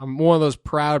 I'm one of those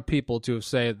proud people to have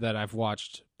said that I've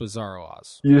watched Bizarro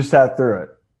Oz. You just sat through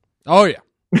Oh yeah,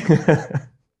 it.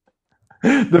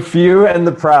 The few and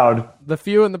the proud. the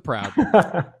few and the proud.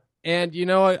 And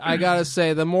I gotta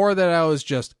say, the more that I was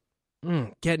just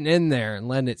getting in there and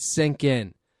letting it sink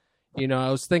in, I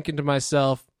was thinking to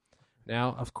myself,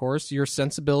 now, of course, your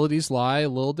sensibilities lie a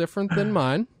little different than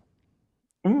mine.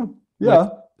 Yeah.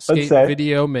 Skate say.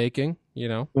 video making,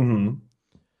 Mm-hmm.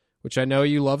 which I know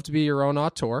you love to be your own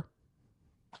auteur.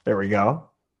 There we go.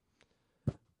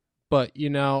 But,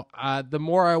 the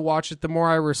more I watch it, the more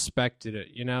I respected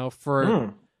it,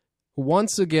 for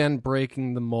once again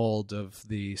breaking the mold of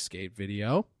the skate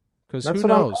video. Because That's who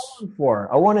what knows? I'm going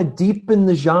for. I want to deepen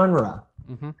the genre,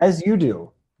 Mhm. as you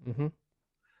do. Mm-hmm.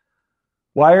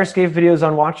 Why are skate videos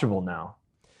unwatchable now?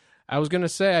 I was going to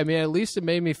say, at least it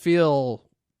made me feel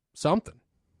something.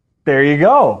 There you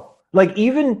go. Like,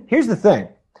 here's the thing.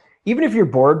 Even if you're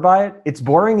bored by it, it's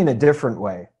boring in a different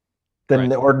way than Right.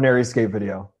 the ordinary skate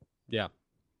video. Yeah.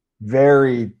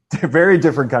 Very, very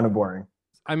different kind of boring.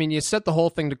 You set the whole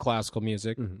thing to classical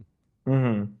music.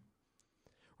 Mm-hmm.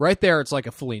 Right there, it's like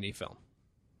a Fellini film.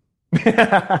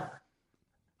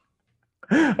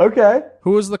 Okay.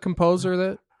 Who was the composer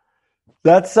that?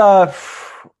 That's I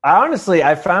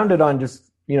found it on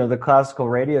just, the classical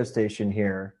radio station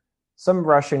here. Some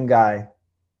Russian guy.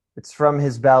 It's from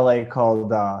his ballet called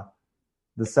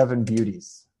The Seven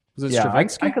Beauties. Was it Yeah,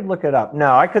 Stravinsky? I could look it up.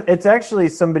 No, I could. It's actually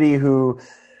somebody who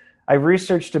I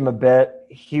researched him a bit.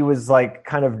 He was like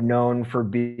kind of known for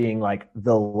being like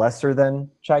the lesser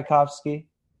than Tchaikovsky,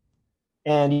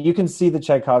 and you can see the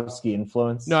Tchaikovsky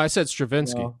influence. No, I said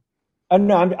Stravinsky.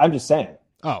 No, I'm just saying.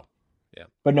 Oh,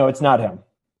 But no, it's not him.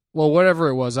 well, whatever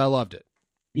it was, I loved it.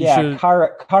 You Yeah, should-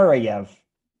 Karayev.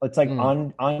 It's like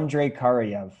Mm. Andrei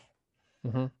Karayev.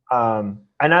 Mhm.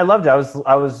 And I loved it.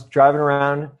 I was driving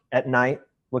around at night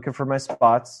looking for my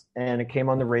spots, and it came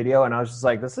on the radio, and I was just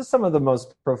like, this is some of the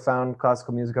most profound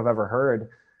classical music I've ever heard.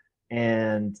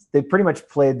 And they pretty much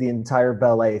played the entire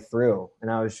ballet through, and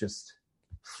I was just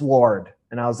floored.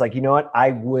 And I was like, you know what?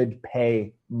 I would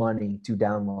pay money to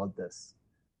download this.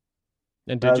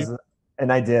 And did you?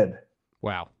 And I did.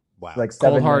 Wow. wow. Like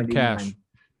Cold hard $7.99. cash.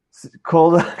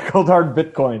 Cold hard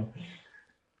Bitcoin.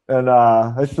 And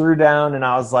I threw down, and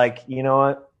I was like, you know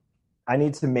what? I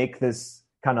need to make this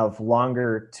kind of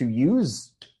longer to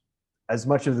use as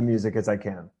much of the music as I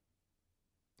can.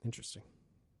 Interesting.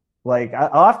 Like,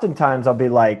 oftentimes I'll be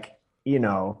like,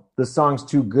 the song's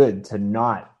too good to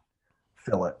not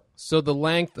fill it. So the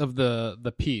length of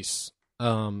the piece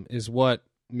is what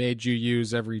made you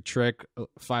use every trick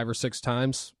 5 or 6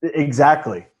 times.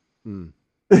 Exactly. Hmm.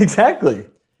 Exactly.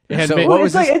 It had So ma- what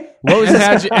was It's this? like- What was and this?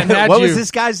 had you- and had what you- was this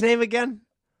guy's name again?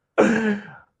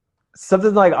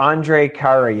 Something like Andrei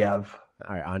Karayev.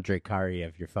 All right, Andrei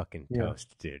Karyev, you're fucking Yeah.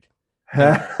 toast, dude.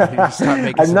 Start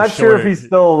making I'm some not sure if shorter- he's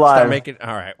still alive. Start making.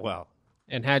 All right, well,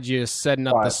 and had you setting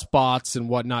up Why? the spots and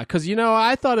whatnot. Because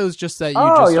I thought it was just that you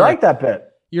Oh, just you like that bit?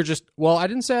 You're just well. I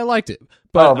didn't say I liked it,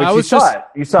 but, But I you was saw just. it.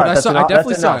 You saw but it. I That's saw- I enough.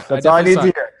 definitely That's saw enough. it. I That's all I need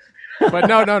definitely to saw hear. But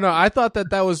no. I thought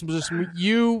that was just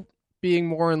you being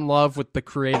more in love with the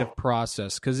creative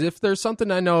process. Because if there's something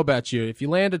I know about you, if you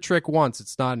land a trick once,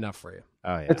 it's not enough for you.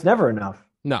 oh yeah. It's never enough.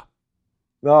 No.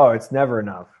 No, it's never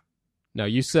enough. No,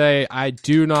 you say, I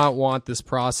do not want this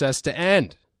process to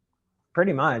end.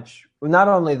 Pretty much. Well, not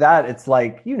only that, it's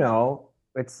like,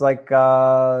 it's like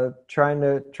trying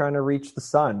to reach the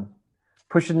sun,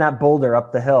 pushing that boulder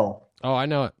up the hill. Oh, I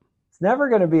know it. It's never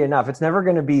going to be enough. It's never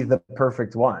going to be the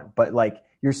perfect one, but like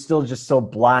you're still just so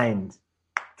blind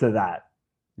to that.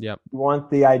 Yep. You want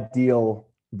the ideal,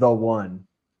 the one.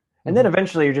 And then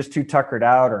eventually you're just too tuckered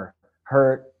out or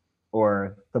hurt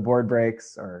or the board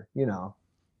breaks or,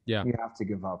 Yeah. you have to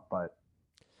give up. But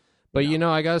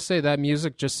I got to say, that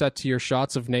music just set to your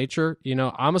shots of nature.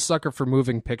 I'm a sucker for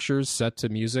moving pictures set to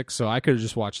music, so I could have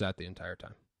just watched that the entire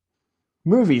time.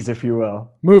 movies, if you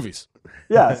will. Movies.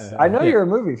 Yes, I know Yeah. you're a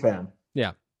movie fan.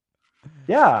 Yeah.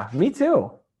 Yeah, me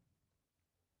too.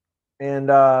 And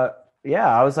I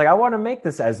was like, I want to make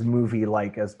this as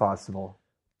movie-like as possible.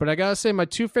 But I got to say, my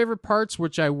 2 favorite parts,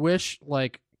 which I wish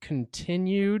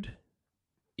continued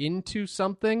into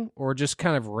something or just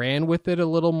kind of ran with it a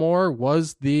little more,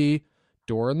 was the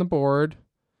door and the board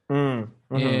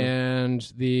Mm-hmm. and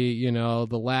the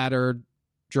ladder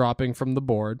dropping from the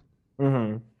board.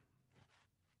 Mm-hmm.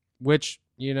 Which,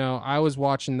 I was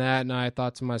watching that and I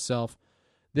thought to myself,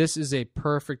 this is a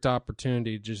perfect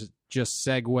opportunity to just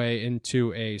segue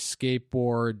into a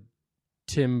skateboard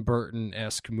Tim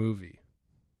Burton-esque movie.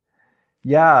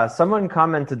 Yeah, someone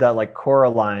commented that like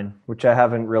Coraline, which I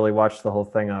haven't really watched the whole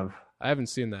thing of. I haven't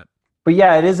seen that. But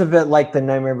yeah, it is a bit like the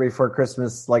Nightmare Before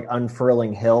Christmas, like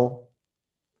unfurling hill.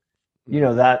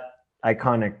 That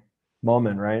iconic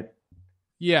moment, right?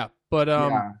 Yeah, but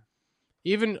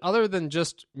even other than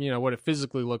just, what it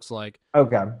physically looks like.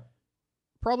 Okay.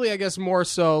 Probably, I guess, more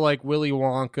so like Willy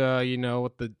Wonka,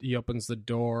 he opens the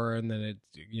door and then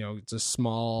it's a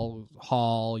small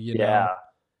hall, Yeah,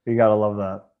 you gotta love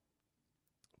that.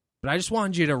 But I just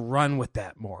wanted you to run with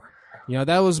that more.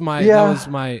 That was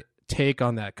my take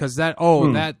on that, because that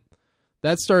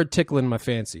started tickling my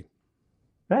fancy.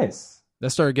 Nice. That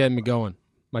started getting me going.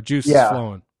 My juice is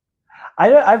flowing.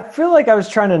 I feel like I was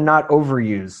trying to not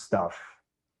overuse stuff.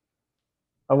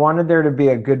 I wanted there to be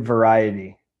a good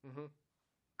variety.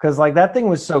 Because like that thing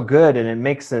was so good, and it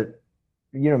makes it,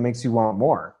 makes you want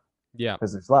more. Yeah.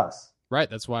 Because it's less. Right.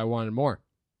 That's why I wanted more.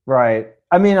 Right.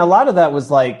 I mean, a lot of that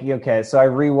was like, okay, so I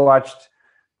rewatched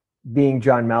Being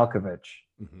John Malkovich,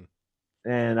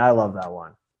 and I love that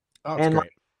one. Oh, and great.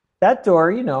 That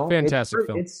door, fantastic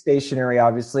film. It's stationary,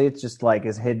 obviously. It's just like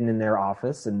is hidden in their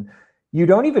office, and you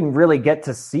don't even really get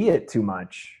to see it too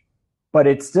much, but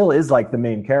it still is like the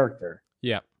main character.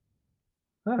 Yeah.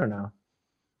 I don't know.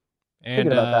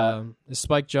 And is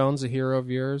Spike Jonze a hero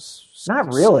of yours?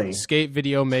 Not really. Skate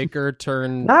video maker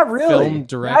turned Not really. Film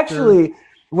director. Actually,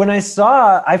 when I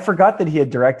forgot that he had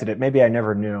directed it. Maybe I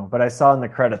never knew, but I saw in the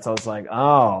credits. I was like,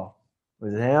 oh,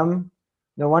 was it him?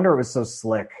 No wonder it was so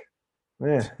slick.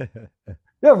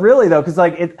 No, really though, because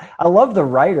like I love the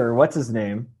writer. What's his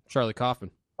name? Charlie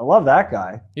Kaufman. I love that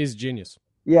guy. He's a genius.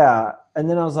 Yeah, and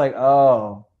then I was like,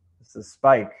 oh, this is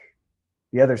Spike,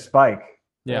 the other Spike.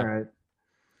 Yeah. All right.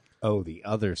 Oh, the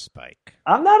other Spike.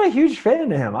 I'm not a huge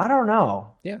fan of him. I don't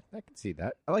know. Yeah, I can see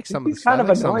that. I like some of He's the stuff. kind of I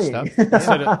like some annoying.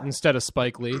 stuff. Instead of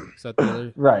Spike Lee, is that the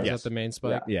other? Right. Is Yes. that the main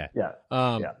Spike? Yeah.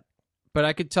 Yeah. But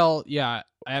I could tell. Yeah.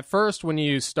 At first, when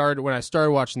I started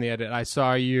watching the edit, I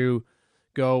saw you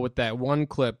go with that one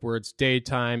clip where it's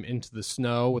daytime into the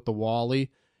snow with the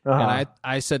Wally, and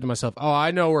I said to myself, "Oh,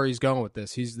 I know where he's going with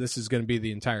this. This is going to be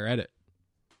the entire edit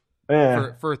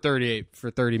for 30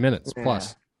 minutes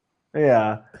plus."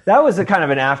 Yeah, that was a kind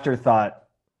of an afterthought,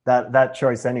 that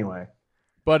choice anyway.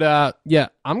 But yeah,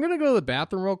 I'm gonna go to the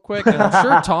bathroom real quick, and I'm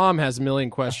sure Tom has a million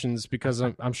questions because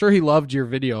I'm sure he loved your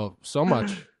video so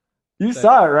much. You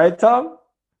saw it, right, Tom?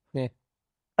 Yeah.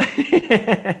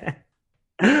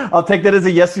 I'll take that as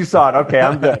a yes. You saw it. Okay,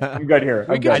 I'm good. I'm good here.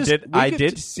 I'm good. I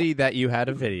did see that you had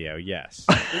a video. Yes.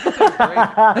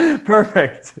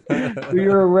 Perfect. You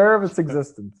were aware of its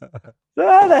existence. So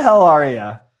how the hell are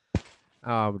you?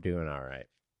 Oh, I'm doing all right.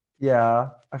 Yeah,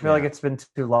 I feel like it's been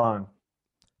too long.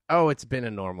 Oh, it's been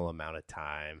a normal amount of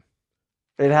time.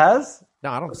 It has? No,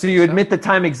 I don't. So you admit that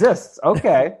time exists?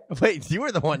 Okay. Wait, you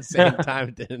were the one saying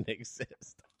time didn't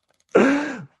exist.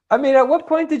 I mean, at what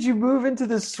point did you move into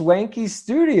this swanky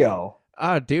studio?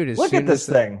 Oh, dude! Look at this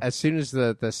thing. As soon as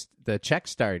the check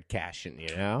started cashing,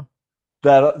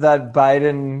 that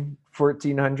Biden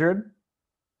 1400.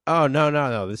 Oh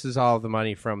no! This is all the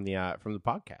money from the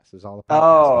podcast. This is all the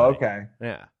podcast money. Okay.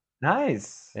 Yeah.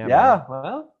 Nice. Yeah, Yeah.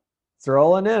 Well, it's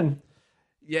rolling in.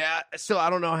 Yeah. So I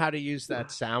don't know how to use that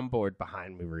soundboard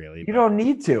behind me. Really, You don't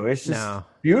need to. It's just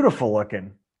beautiful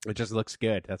looking. It just looks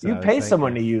good. That's You what I pay was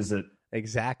someone thinking. to use it.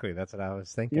 Exactly. That's what I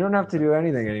was thinking. You don't have to do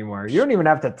anything anymore. You don't even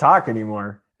have to talk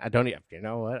anymore. I don't. You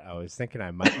know what? I was thinking I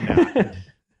might not.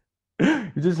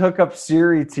 You just hook up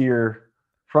Siri to your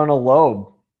frontal lobe.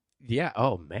 Yeah.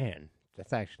 Oh man,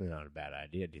 that's actually not a bad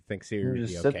idea. Do you think Siri would be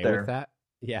just sit okay there. with that?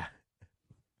 Yeah.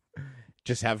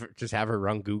 Just have her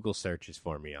run Google searches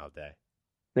for me all day.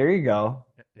 There you go.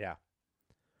 Yeah.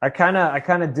 I kind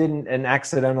of did an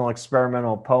accidental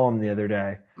experimental poem the other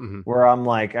day Mhm. where I'm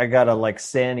like, I got a like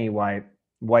Sani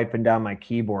wiping down my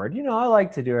keyboard. I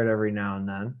like to do it every now and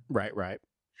then. Right.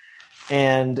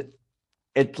 And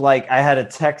it's like I had a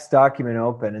text document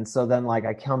open, and so then like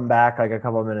I come back like a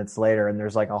couple of minutes later, and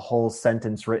there's like a whole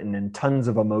sentence written in tons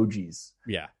of emojis.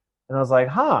 Yeah. And I was like,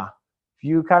 if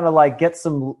you kind of like get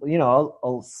some,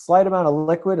 a slight amount of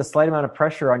liquid, a slight amount of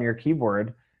pressure on your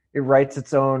keyboard, it writes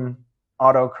its own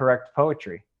autocorrect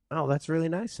poetry. Oh, that's really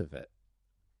nice of it.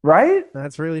 Right?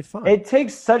 That's really fun. It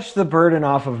takes such the burden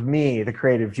off of me, the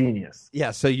creative genius.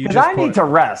 Yeah. So you Because just I need to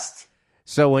rest.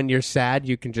 So when you're sad,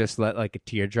 you can just let like a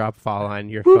teardrop fall on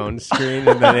your phone screen,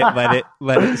 and then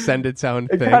let it send its own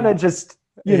It thing. kind of just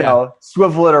you know,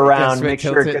 swivel it around, Just make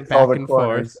tilt sure it it gets all back the and forth.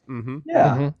 corners. Mm-hmm.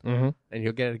 Yeah, And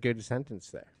you'll get a good sentence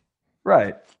there.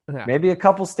 right. Yeah. Maybe a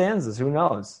couple stanzas. Who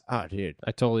knows? Oh, dude.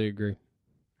 I totally agree.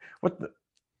 What the?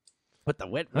 What the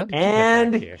what? What did you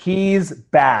And get back here? he's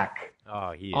back.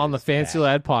 Oh, he On the is Fancy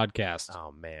back. Lad podcast.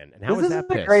 Oh man, and how This was isn't that?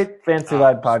 the Piss? great Fancy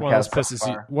Lad It's one of those podcast. So pisses.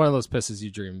 far. One of those pisses you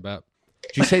dream about.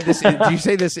 Did you say this? Did you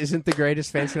say this isn't the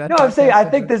greatest Fancy Lad? No, I'm saying podcast I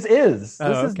ever? think this is. Oh,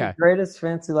 This is okay. the greatest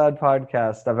Fancy Lad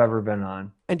podcast I've ever been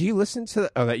on. And do you listen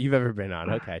to? That you've ever been on?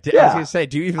 Okay. I was Yeah. gonna say,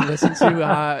 do you even listen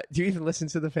to? Do you even listen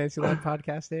to the Fancy Lad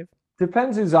podcast, Dave?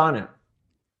 Depends who's on it.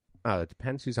 Oh, it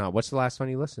depends who's on. What's the last one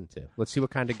you listened to? Let's see what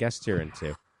kind of guests you're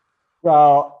into.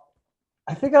 Well,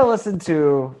 I think I listened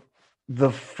to the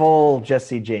full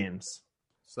Jesse James.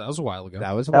 So that was a while ago.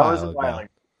 That was a That while was a ago. while ago.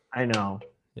 I know.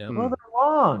 Yeah. Well, they're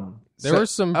long. There were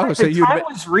some. Oh, The so you. time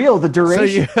was real. The So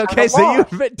duration. you okay? was So you long.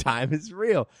 admit time is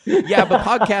real. Yeah, but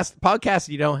podcast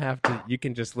you don't have to. You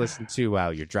can just listen to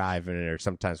while you're driving or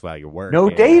sometimes while you're working. No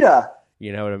data.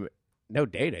 You know what I mean? No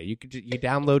data. You could you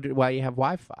download it while you have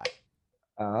Wi-Fi,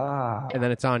 Ah, and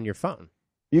then it's on your phone.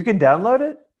 you can download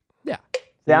it. Yeah.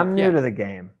 See, I'm Yeah. new to the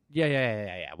game.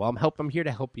 Yeah. Well, I'm here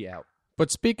to help you out. But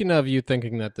speaking of you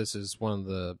thinking that this is one of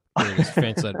the greatest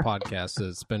Fancy Lad podcasts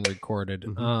that's been recorded,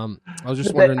 I was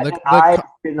just wondering that the, I've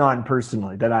been on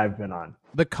personally. That I've been on.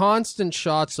 the constant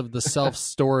shots of the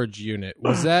self-storage unit,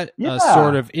 was that Yeah. a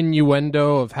sort of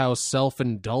innuendo of how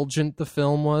self-indulgent the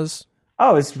film was?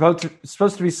 Oh, it's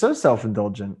supposed to be so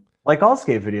self-indulgent, like all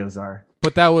skate videos are.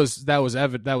 But that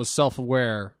was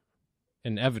self-aware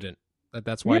and evident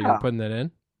that's why you Yeah. were putting that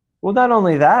in. Well, not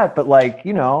only that, but like,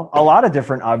 you know, a lot of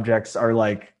different objects are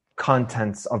like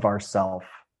contents of ourself.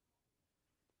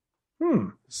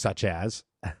 Such as.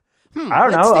 I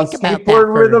don't know. A Let's think about that skateboard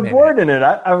for with a minute. board in it.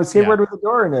 I was skateboard Yeah. with a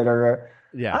door in it, or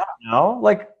Yeah. I don't know.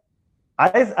 Like,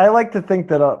 I like to think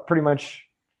that pretty much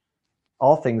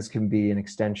all things can be an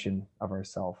extension of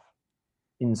ourself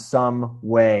in some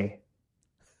way.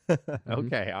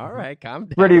 Okay. All right. Calm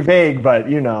down. Pretty vague, but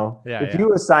you know, Yeah, if yeah.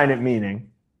 you assign it meaning,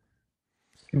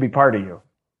 it can be part of you.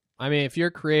 I mean, if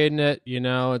you're creating it, you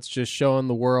know, it's just showing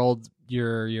the world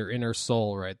your inner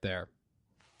soul right there.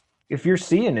 If you're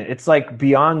seeing it, it's like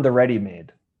beyond the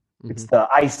ready-made. It's the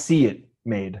I see it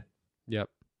made. Yep.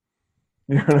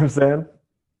 You know what I'm saying?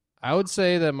 I would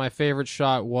say that my favorite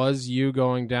shot was you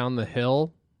going down the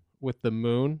hill with the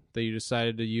moon that you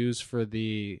decided to use for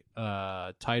the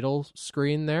title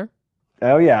screen there.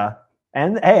 Oh yeah,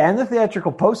 and the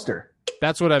theatrical poster.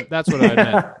 That's what I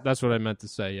meant. That's what I meant to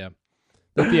say. Yeah,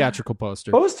 the theatrical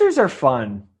poster. Posters are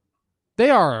fun. They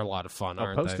are a lot of fun, Oh,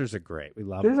 aren't posters are great. We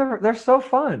love them. They're so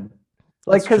fun.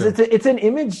 Like, That's because true. it's an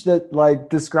image that like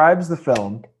describes the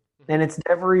film, and it's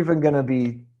never even going to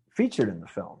be featured in the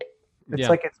film. It's Yeah.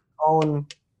 like its own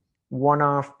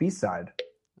one-off B-side. they?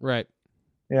 Right.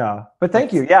 Yeah, but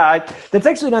thank you. Yeah, that's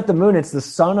actually not the moon. It's the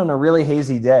sun on a really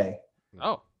hazy day.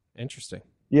 Oh, interesting.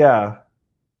 Yeah.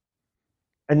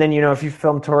 And then, you know, if you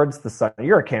film towards the sun,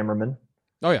 you're a cameraman.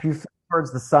 Oh, yeah. If you film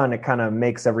towards the sun, it kind of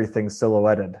makes everything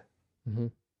silhouetted.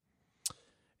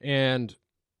 And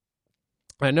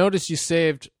I noticed you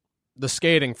saved the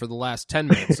skating for the last 10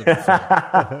 minutes of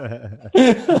the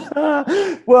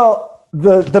film. Well,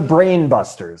 the brain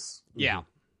busters. Yeah.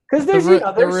 Because there's, The you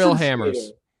know, the there's real some hammers.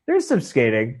 skating. There's some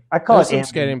skating. I call There's it some ambient.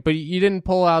 skating, but you didn't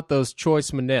pull out those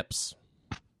choice manips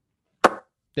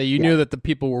that you knew that the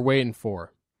people were waiting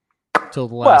for till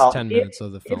the last Well, 10 minutes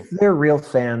of the film. If they're real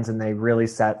fans and they really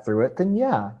sat through it, then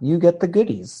yeah, you get the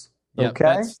goodies. Yeah,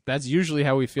 Okay. that's usually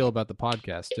how we feel about the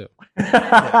podcast too.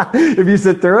 If you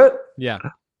sit through it, Yeah.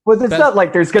 well, it's That's- not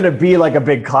like there's going to be like a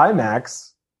big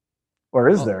climax, or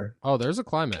is there? Oh, there's a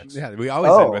climax. Yeah, we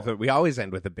always Oh.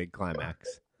 end with a big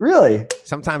climax. Really?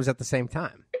 Sometimes at the same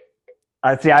time.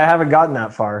 I see. I haven't gotten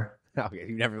that far. Okay,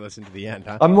 you never listened to the end,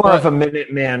 huh? I'm more But- of a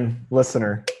Minute Man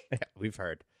listener. Yeah, we've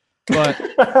heard.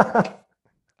 But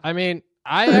I mean,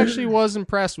 I actually was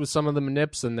impressed with some of the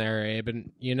manips in there, Abe.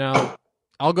 And you know,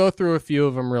 I'll go through a few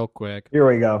of them real quick. Here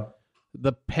we go.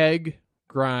 The peg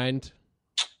grind.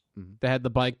 They had the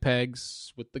bike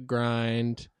pegs with the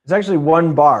grind. It's actually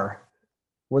one bar,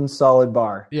 one solid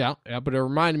bar. Yeah, but it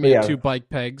reminded me Yeah. of two bike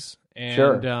pegs and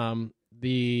Sure.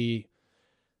 the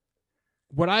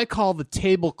what I call the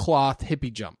tablecloth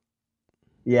hippie jump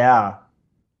Yeah.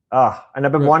 And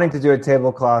I've been Right. wanting to do a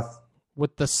tablecloth.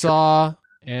 with the saw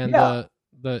and Yeah.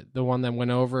 the one that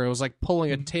went over. It was like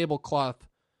pulling a tablecloth out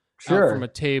Sure. from a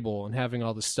table and having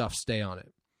all the stuff stay on it.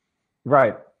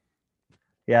 Right.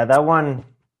 Yeah, that one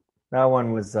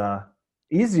was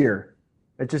easier.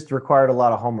 It just required a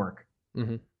lot of homework.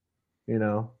 Mhm. You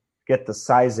know, get the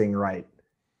sizing right.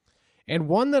 And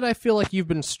one that I feel like you've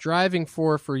been striving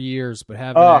for years, but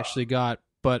haven't Oh. actually got.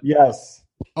 But Yes.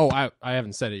 I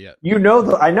haven't said it yet. I know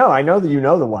that you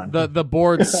know the one. The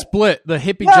board split, the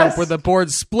hippie Yes! jump where the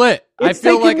board split. It's I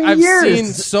feel like taken me I've years. seen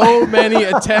so many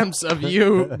attempts of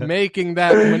you making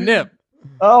that manip.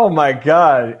 Oh my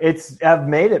God. I've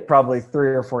made it probably 3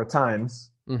 or 4 times,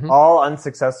 Mhm. all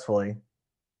unsuccessfully.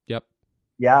 Yep.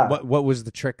 Yeah. What was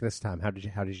the trick this time? How did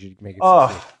you make it succeed?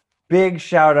 Oh, big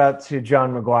shout out to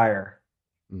John McGuire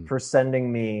Mm. for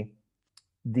sending me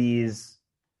these.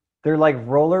 They're like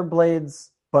rollerblades,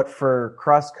 but for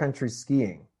cross country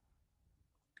skiing,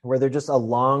 where they're just a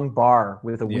long bar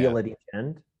with a wheel Yeah. at each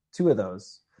end. 2 of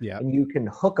those. Yeah. And you can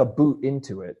hook a boot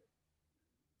into it.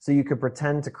 So you could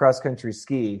pretend to cross country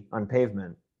ski on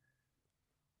pavement.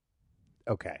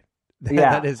 Okay.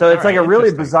 Yeah. That is- So it's all like right, a really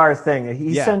interesting. bizarre thing.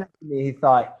 He Yeah. sent it to me. He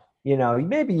thought,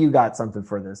 maybe you got something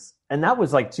for this. And that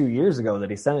was like 2 years ago that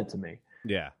he sent it to me.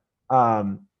 Yeah.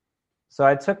 So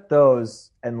I took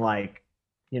those and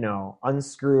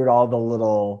unscrewed all the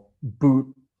little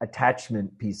boot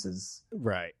attachment pieces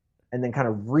Right. and then kind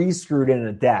of re-screwed in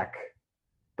a deck,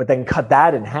 but then cut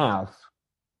that in half,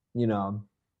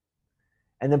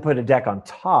 and then put a deck on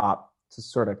top to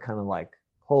sort of kind of like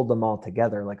hold them all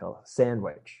together like a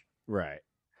sandwich. Right.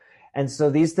 And so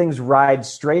these things ride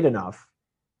straight enough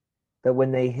that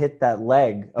when they hit that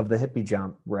leg of the hippie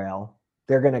jump rail,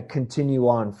 they're going to continue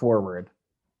on forward.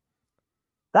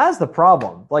 That's the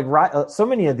problem. Like so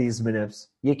many of these manips,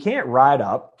 you can't ride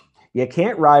up, you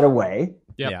can't ride away.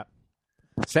 Yep. Yeah.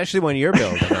 Especially when you're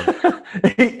building them.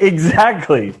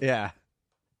 Exactly. Yeah.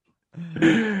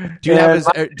 Do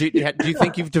you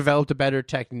think you've developed a better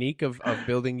technique of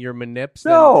building your manips?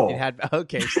 No. Than you had?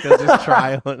 Okay, still just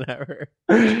trial and error.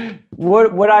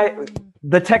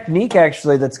 The technique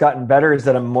actually that's gotten better is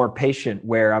that I'm more patient,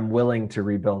 where I'm willing to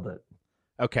rebuild it.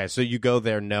 Okay, so you go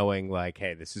there knowing like,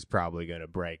 hey, this is probably going to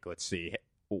break. Let's see.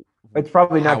 It's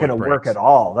probably not How it going to work breaks. at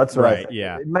all. That's what I Right, think.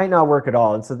 yeah. It might not work at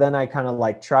all. And so then I kind of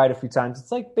like tried a few times.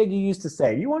 It's like Biggie used to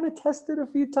say, you want to test it a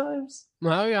few times?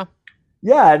 Oh yeah.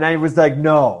 Yeah. And I was like,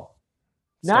 no.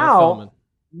 Start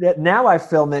filming. Now I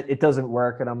film it. It doesn't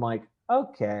work. And I'm like,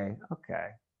 okay.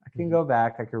 I can go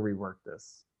back. I can rework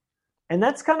this. And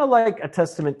that's kind of like a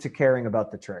testament to caring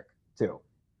about the trick too.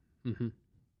 Mm-hmm.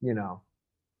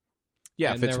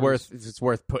 Yeah, And if there it's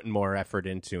worth putting more effort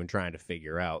into and trying to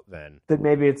figure out, then That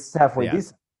maybe it's halfway Yeah.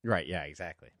 decent. right, yeah,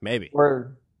 exactly, maybe,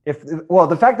 Or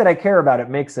the fact that I care about it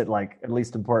makes it like at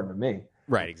least important to me.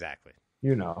 right, exactly.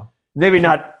 Maybe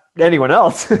not anyone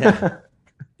else.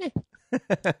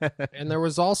 And there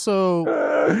was also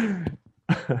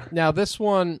now this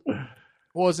one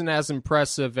wasn't as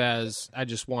impressive as I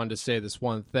just wanted to say this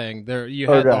one thing. There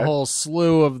you had the Okay. whole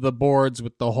slew of the boards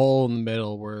with the hole in the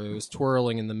middle where it was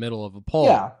twirling in the middle of a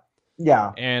pole.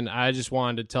 Yeah. And I just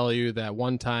wanted to tell you that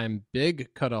one time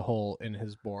Big cut a hole in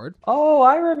his board. Oh,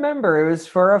 I remember. It was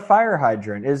for a fire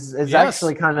hydrant. Is Yes,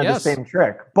 actually kind of yes. the same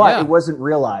trick, but Yeah. it wasn't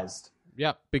realized.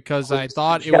 Yep, because I Which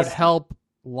thought it would suggests- help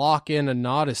lock in a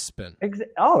Nodus spin.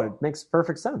 It makes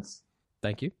perfect sense.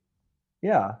 Thank you.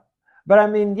 Yeah. But I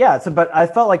mean, yeah. But I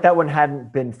felt like that one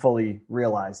hadn't been fully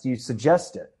realized. You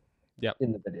suggest it Yep.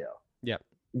 in the video. Yep.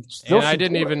 You still And I should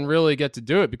didn't do it. even really get to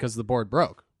do it because the board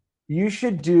broke. You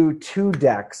should do 2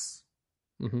 decks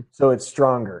Mhm. so it's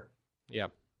stronger.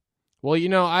 Yep. Well,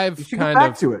 You I've should go kind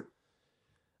back of to it.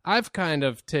 I've kind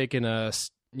of taken a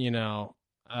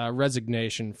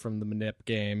resignation from the manip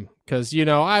game because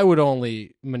I would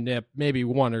only manip maybe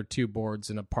 1 or 2 boards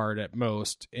in a part at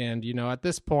most, and at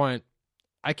this point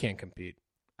I can't compete.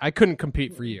 I couldn't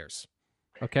compete for years.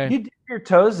 Okay, You dip your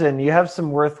toes in. You have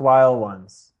some worthwhile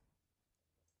ones.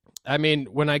 I mean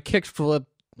when I kickflip.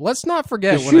 Let's not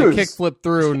forget The when I shoes. kickflip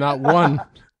through not 1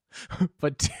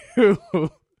 but 2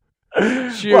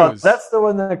 shoes. Well, that's the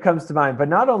one that comes to mind. But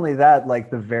not only that, like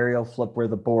the varial flip where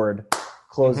the board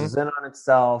closes in on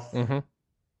itself, Mhm.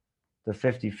 the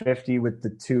 50-50 with the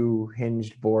 2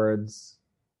 hinged boards.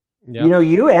 Yep.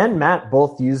 You and Matt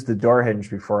both used the door hinge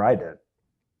before I did.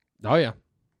 Oh yeah.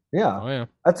 Yeah, Oh yeah.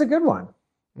 that's a good one.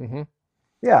 hmm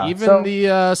Yeah, Even so- the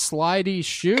slidey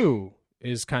shoe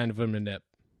is kind of a manip.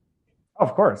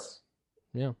 of course.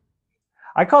 Yeah.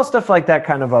 I call stuff like that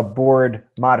kind of a board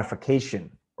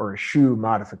modification or a shoe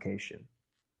modification.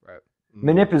 Right.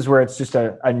 Manip is where it's just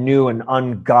a new and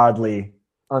ungodly,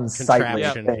 unsightly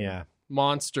Contraption, thing. yeah.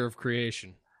 Monster of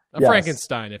creation. A Yes.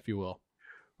 Frankenstein, if you will.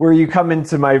 Where you come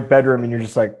into my bedroom and you're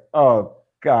just like, oh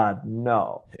God,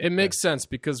 no. It makes sense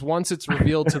because once it's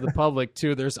revealed to the public,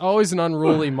 too, there's always an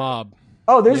unruly mob.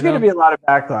 Oh, there's You going to know? be a lot of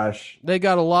backlash. They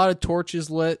got a lot of torches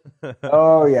lit,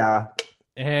 Oh yeah,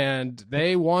 and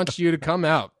they want you to come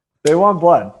out. they want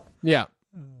blood. Yeah.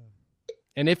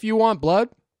 And if you want blood,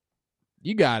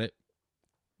 you got it.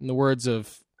 In the words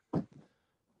of,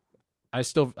 I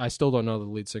still don't know the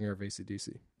lead singer of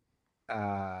AC/DC.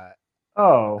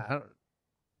 Oh, I don't,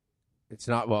 it's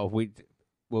not we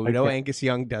know Angus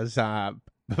Young does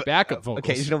Backup vocals.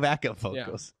 occasional backup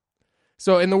vocals.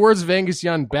 So in the words of Angus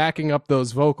Young, backing up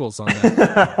those vocals on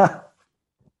that.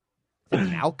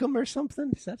 Malcolm or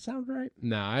something? Does that sound right?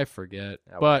 No, I forget.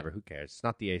 Oh, but whatever, who cares? It's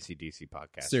not the AC/DC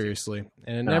podcast. seriously,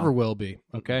 and it No. never will be.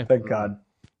 Okay. thank God.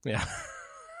 Yeah.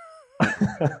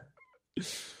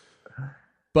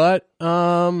 But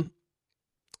yeah,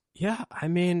 I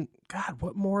mean, God,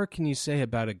 what more can you say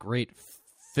about a great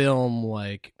film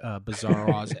like Bizarre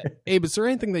Oz? Abe, is there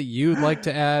anything that you'd like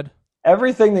to add?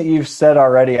 Everything that you've said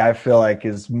already, I feel like,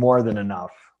 is more than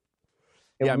enough.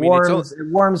 It Yeah, I mean, warms. It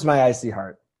warms my icy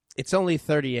heart. It's only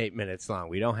 38 minutes long.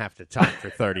 We don't have to talk for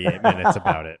 38 minutes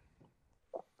about it.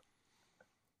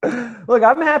 Look,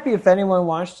 I'm happy if anyone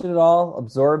watched it at all,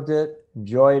 absorbed it,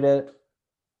 enjoyed it.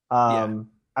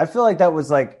 I feel like that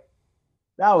was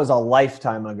a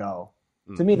lifetime ago.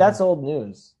 To me, that's old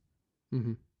news.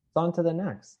 Mhm. It's on to the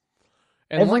next.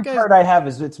 And Every part I have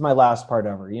it's my last part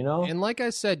ever, you know? And like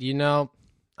I said, I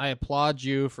applaud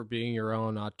you for being your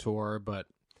own auteur, but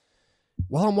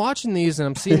while I'm watching these and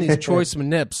I'm seeing these choice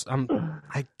manips,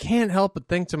 I can't help but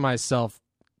think to myself,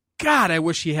 God, I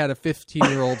wish he had a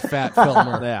 15-year-old fat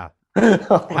filmer. Yeah.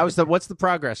 What's the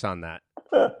progress on that?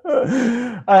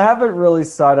 I haven't really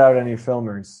sought out any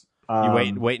filmers.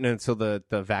 You waiting until the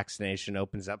vaccination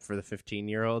opens up for the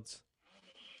 15-year-olds?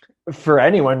 For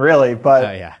anyone, really. But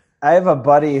Oh, yeah. I have my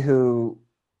buddy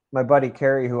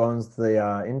Kerry, who owns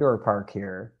the indoor park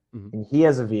here, and he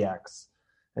has a VX.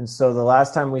 And so the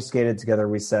last time we skated together,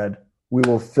 we said, we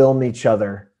will film each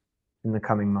other in the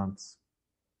coming months.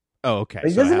 Oh, okay. But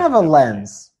he So doesn't I have a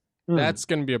lens. That's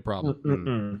going to be a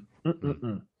problem.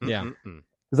 Yeah.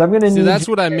 Because I'm going to See, need that's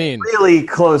you what to I get mean. really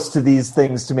close to these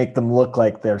things to make them look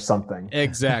like they're something.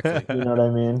 Exactly. You know what I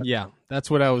mean? Yeah,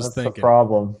 that's what I was That's the thinking.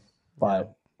 problem.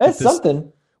 But it's This-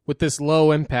 something. With this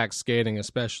low impact skating,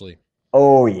 especially.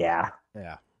 Oh, yeah.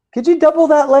 Yeah. Could you double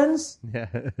that lens?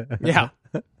 Yeah.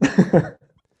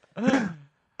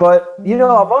 But,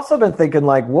 I've also been thinking,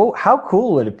 whoa, how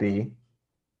cool would it be?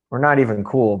 Or not even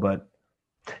cool, but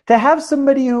to have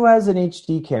somebody who has an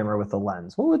HD camera with a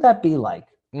lens. What would that be like?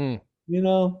 Mm.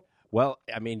 Well,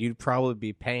 I mean, you'd probably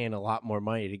be paying a lot more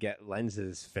money to get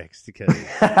lenses fixed because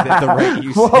the rate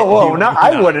you Whoa, no,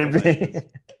 I wouldn't be.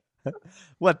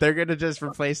 What, they're going to just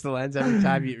replace the lens every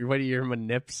time one of your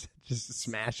manips just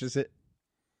smashes it?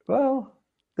 Well,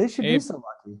 they should be Abe, so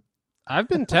lucky. I've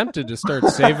been tempted to start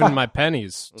saving my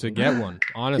pennies to get one,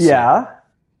 honestly. Yeah.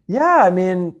 Yeah, I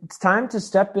mean, it's time to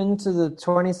step into the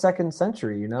 22nd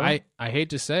century, I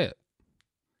hate to say it.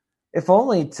 If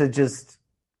only to it's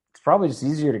probably just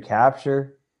easier to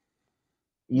capture,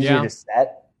 easier to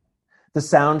set. The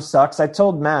sound sucks. I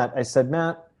told Matt, I said,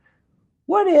 Matt,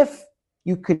 what if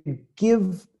you could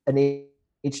give an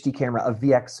HD camera a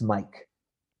VX mic?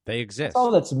 They exist.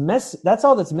 That's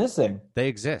all that's missing. They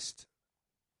exist.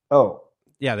 Oh.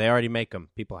 Yeah, they already make them.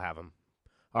 People have them.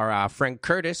 Our friend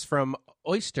Curtis from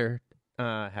Oyster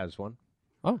has one.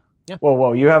 Oh, yeah.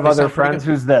 Whoa, you have They other sound pretty friends?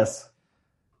 good. Who's this?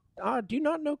 Do you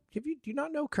not know? Do you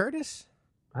not know Curtis?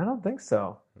 I don't think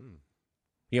so.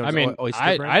 He owns I mean, Oyster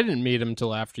I brand? didn't meet him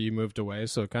till after you moved away,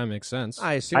 so it kind of makes sense.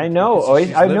 I assume. I know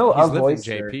because I know he's of lived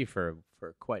Oyster. in JP for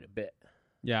quite a bit.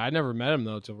 Yeah, I never met him,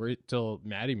 though, till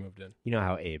Maddie moved in. You know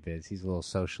how Abe is. He's a little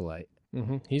socialite.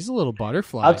 Mm-hmm. He's a little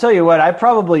butterfly. I'll tell you what, I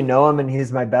probably know him and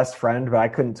he's my best friend, but I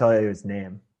couldn't tell you his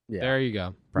name. Yeah. There you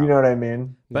go. You know what I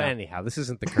mean? But anyhow, this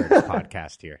isn't the Curtis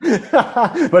podcast here.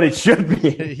 But it should be.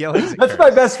 He likes it, That's my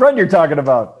best friend you're talking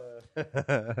about.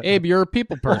 Abe, you're a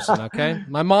people person, okay?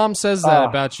 My mom says that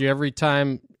about you every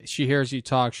time she hears you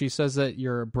talk. She says that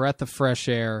you're a breath of fresh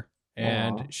air,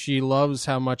 and she loves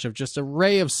how much of just a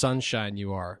ray of sunshine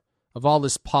you are, of all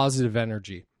this positive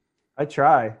energy. I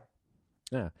try.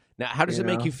 Yeah. Now, how does it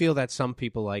make you feel that some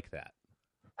people like that?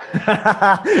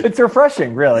 It's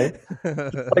refreshing, really.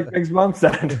 Like Big's mom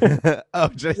said. Oh,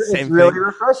 just It's same really thing.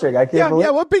 refreshing. I can't believe.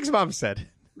 Yeah, what Big's mom said.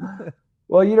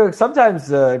 Well, sometimes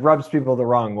it rubs people the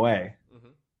wrong way.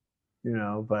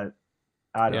 But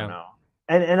I don't know.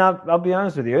 And I'll be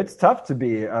honest with you, it's tough to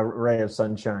be a ray of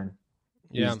sunshine.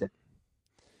 Yeah. these days.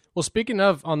 Well, speaking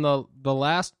of, on the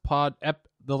last podcast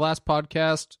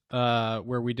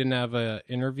where we didn't have an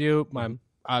interview,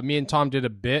 me and Tom did a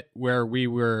bit where we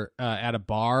were at a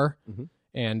bar,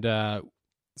 and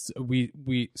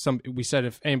we said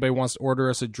if anybody wants to order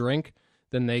us a drink,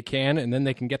 then they can, and then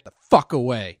they can get the fuck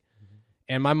away.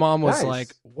 And my mom was Nice.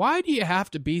 like, "Why do you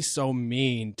have to be so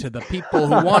mean to the people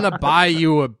who want to buy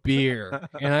you a beer?"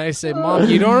 And I say, "Mom,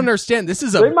 you don't understand. This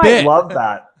is a They might bit. love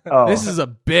that. Oh, This is a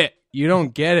bit. You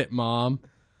don't get it, Mom."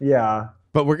 yeah.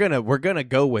 But we're gonna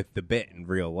go with the bit in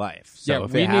real life. So Yeah,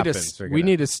 if we it need happens, to we're we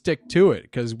gonna- need to stick to it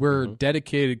because we're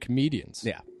dedicated comedians.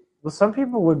 Yeah. Well, some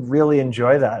people would really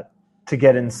enjoy that, to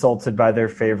get insulted by their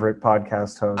favorite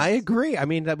podcast host. I agree. I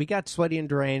mean, that we got Sweaty and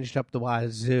Deranged up the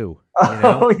wazoo. You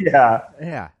know? Oh yeah.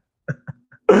 Yeah.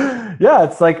 Yeah,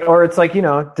 it's like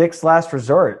Dick's Last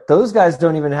Resort. Those guys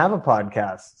don't even have a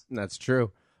podcast. That's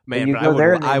true. Man, you but go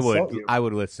there and they I insult would you. I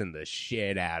would listen the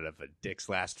shit out of a Dick's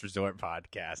Last Resort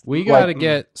podcast. We got to Like-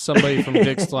 get somebody from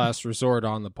Dick's Last Resort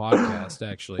on the podcast,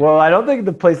 actually. Well, I don't think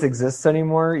the place exists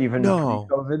anymore, even No.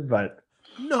 pre-COVID, but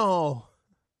No.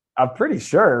 I'm pretty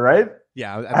sure, right?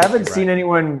 Yeah, I haven't seen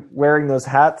anyone wearing those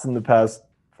hats in the past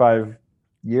 5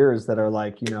 years that are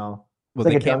like, Well, it's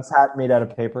they like a can't. dunce hat made out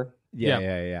of paper. Yeah.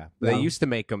 Yeah. They used to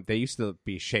make them. They used to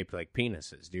be shaped like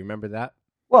penises. Do you remember that?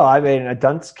 Well, I mean, a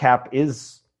dunce cap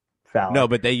is phallic. No,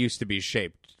 but they used to be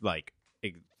shaped like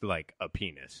a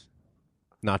penis,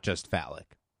 not just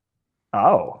phallic.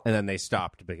 Oh. And then they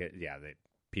stopped because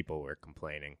people were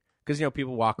complaining because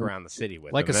people walk around the city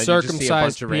with Like them, a and then you just see a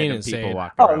bunch circumcised of random penis, people saying-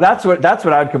 walking Oh, around. that's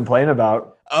what I'd complain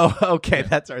about. Oh, okay.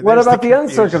 That's right. What There's about the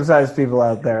confusion. uncircumcised people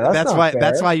out there? That's not why. fair.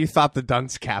 That's why you thought the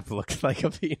dunce cap looked like a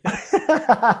penis.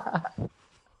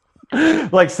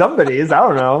 Like somebody's, I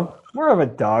don't know. More of a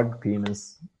dog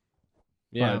penis.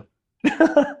 yeah.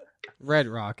 Red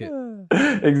Rocket.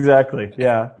 Exactly.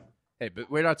 Yeah. Hey, but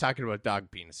we're not talking about dog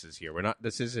penises here. We're not.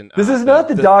 This isn't. This is not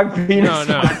the dog penis. No,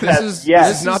 no. podcast. This is Yes.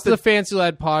 this is not the Fancy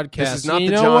Lad podcast. This is not You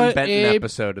the know John what, Benton Abe?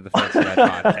 episode of the Fancy Lad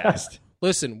podcast.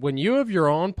 Listen, when you have your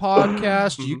own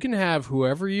podcast, you can have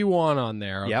whoever you want on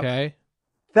there, Yep. okay?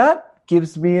 That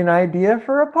gives me an idea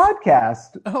for a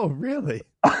podcast. Oh, really?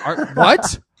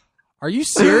 What? Are you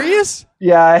serious?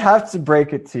 Yeah, I have to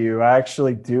break it to you. I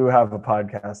actually do have a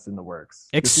podcast in the works.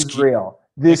 This is real.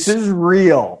 This is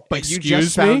real. But you Excuse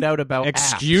just found me? out about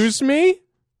Excuse me?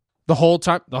 The whole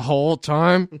time? Look,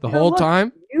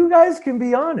 you guys can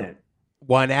be on it. apps.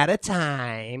 One at a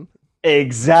time.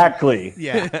 Exactly.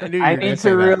 Yeah, I knew you I were gonna need say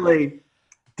to that. really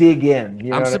dig in. You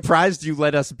know I'm what I- surprised you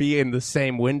let us be in the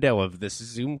same window of this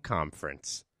Zoom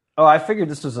conference. Oh, I figured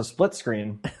this was a split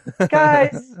screen.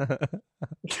 Guys.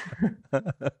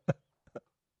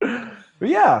 But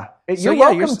yeah, you're yeah,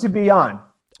 welcome you're- to be on.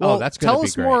 Well, that's gonna tell be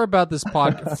us great. more about this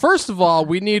podcast. First of all,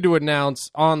 we need to announce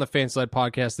on the Fancy Lad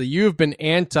podcast that you have been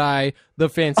anti the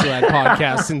Fancy Lad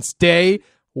podcast since day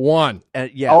one.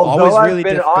 Yeah, Although always I've really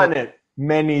been difficult. on it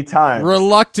many times.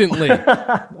 Reluctantly.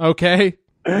 Okay?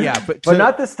 Yeah, But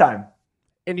not this time.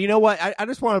 And you know what? I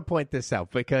just want to point this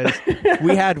out because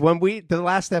we had the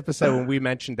last episode when we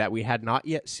mentioned that we had not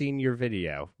yet seen your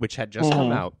video, which had just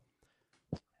come out.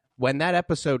 When that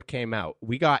episode came out,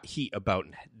 we got heat about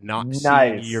not seeing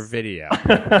Nice. your video.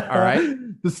 All right,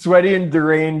 The sweaty and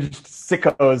deranged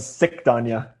sickos sicked on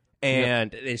you.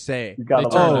 and they say, You gotta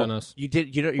They turned love on it. us.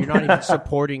 you're not even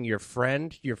supporting your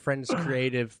friend's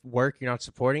creative work. You're not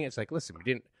supporting it. It's like, listen,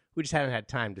 we just haven't had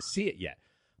time to see it yet.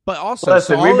 But also,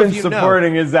 Listen, so we've all been of you know,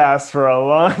 supporting his ass for a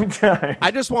long time. I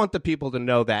just want the people to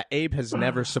know that Abe has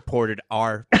never supported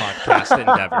our podcast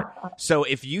endeavor. So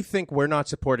if you think we're not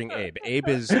supporting Abe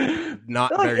is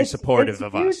not Look, very supportive it's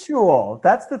of us. mutual.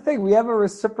 That's the thing. We have a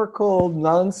reciprocal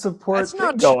non-support That's thing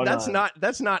not going that's on. not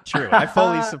not true. I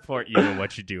fully support you in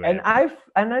what you do. And Abe.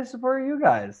 I support you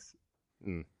guys.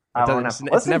 Mm. I It don't doesn't-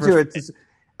 have to it's listen never- to it.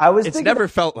 I was It's thinking, never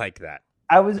felt like that.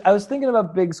 I was thinking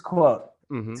about Big's quote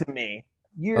Mhm. to me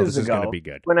Oh, years this is ago gonna be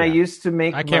good. when I Yeah. used to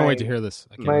make I can't my, wait to hear this.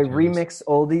 I can't my wait to hear this. remix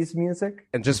oldies music.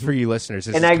 And just for you listeners,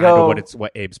 this And is I kind go- of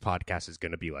what Abe's podcast is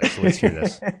going to be like. So let's hear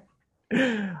this.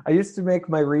 I used to make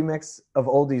my remix of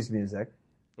oldies music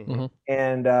Mhm.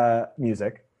 and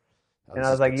music. Oh, And this I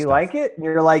is was like, good you stuff. like it? And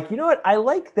you're like, you know what? I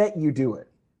like that you do it.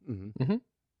 Mhm.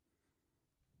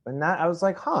 And that I was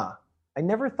like, huh, I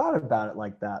never thought about it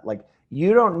like that. Like,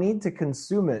 you don't need to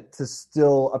consume it to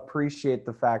still appreciate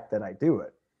the fact that I do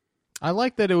it. I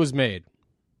like that it was made.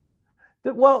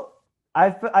 Well,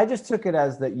 I just took it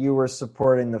as that you were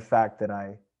supporting the fact that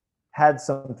I had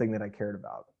something that I cared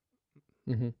about.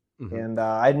 Mhm. Mhm. And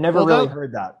I'd never Well, really that-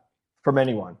 heard that from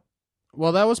anyone.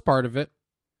 Well, that was part of it.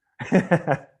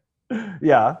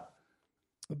 Yeah.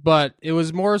 But it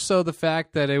was more so the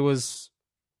fact that it was,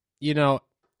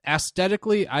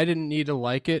 aesthetically, I didn't need to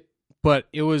like it, but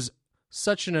it was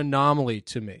such an anomaly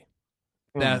to me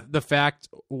that the fact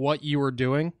what you were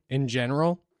doing in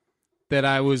general,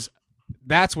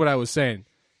 that's what I was saying,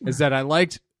 is that I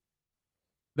liked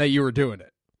that you were doing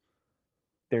it.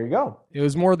 There you go. It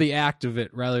was more the act of it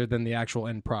rather than the actual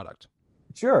end product.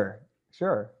 Sure.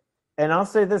 And I'll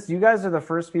say this, you guys are the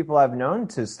first people I've known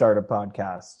to start a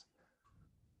podcast.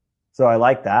 So I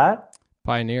like that.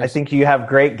 Pioneers. I think you have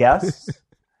great guests.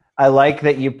 I like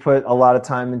that you put a lot of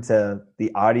time into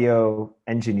the audio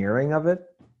engineering of it.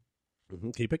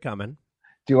 Mm-hmm. Keep it coming.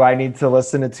 Do I need to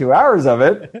listen to 2 hours of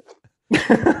it?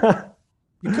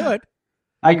 You could.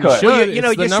 I could. Should.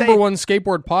 Well, It's the number one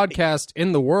skateboard podcast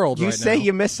in the world You right say now.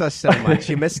 you miss us so much.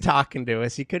 You miss talking to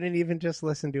us. You couldn't even just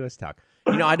listen to us talk.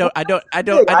 I don't I don't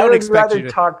would expect rather you to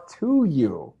talk to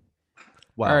you.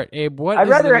 Well, All right, Abe, I'd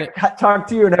rather talk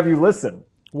to you and have you listen.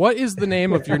 what is the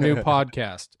name of your new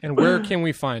podcast, and where can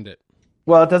we find it?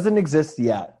 Well, it doesn't exist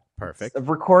yet. perfect. I've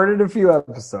recorded a few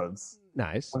episodes.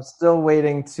 Nice. I'm still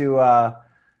waiting to. I'm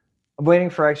waiting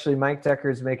for actually Mike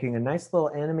Decker's making a nice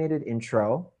little animated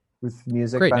intro with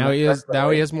music. Great. by Now Mike he has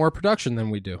Decker. more production than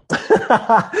we do.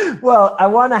 Well, I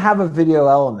want to have a video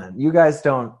element. You guys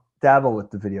don't dabble with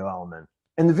the video element,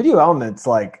 and the video element's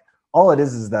like all it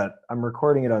is that I'm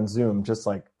recording it on Zoom, just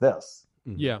like this.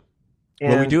 Yeah.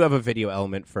 And, Well, we do have a video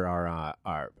element for our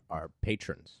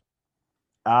patrons.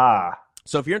 So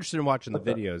if you're interested in watching the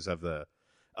videos of the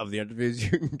interviews, you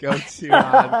can go to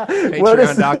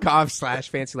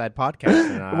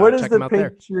patreon.com/FancyLadPodcast and what is check the them out there.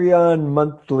 Patreon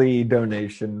monthly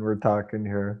donation we're talking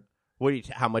here?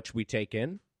 How much we take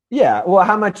in? Yeah. Well,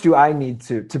 how much do I need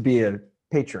to be a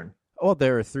patron? Well,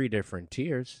 there are 3 different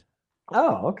tiers.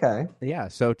 Oh, okay. Yeah,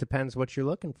 so it depends what you're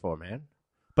looking for, man.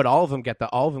 But all of them get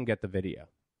the video.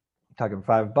 Talking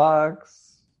 $5.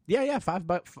 Yeah, $5.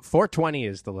 $4.20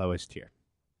 is the lowest tier.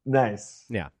 Nice.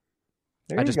 Yeah.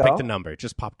 There I you just go. picked a number. It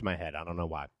just popped in my head. I don't know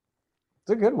why.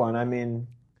 It's a good one. I mean,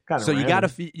 kind of. So you got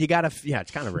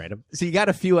it's kind of random. So you got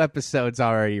a few episodes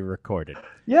already recorded.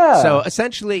 Yeah. So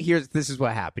essentially, this is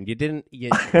what happened. You didn't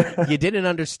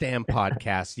understand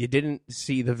podcasts. You didn't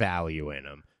see the value in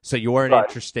them. So you weren't Right.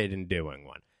 interested in doing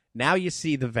one. Now you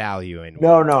see the value in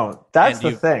one. No. That's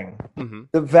And the thing. Mhm.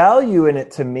 The value in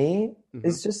it to me Mhm.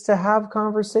 is just to have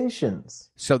conversations.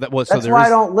 So That's there why is- I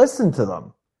don't listen to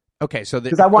them, Okay, so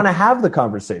because I want to have the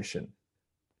conversation.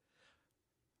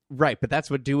 right, but that's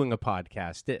what doing a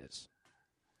podcast is.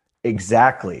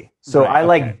 Exactly. So Right, I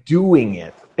like okay. doing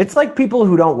it. It's like people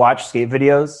who don't watch skate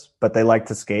videos, but they like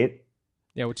to skate.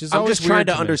 Yeah, which is I'm always just trying weird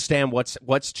to me. understand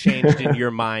what's changed in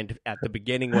your mind at the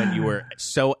beginning when you were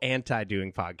so anti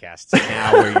doing podcasts, and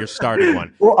now where you're starting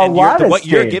one. Well, a And lot has what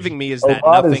you're changed. giving me is A that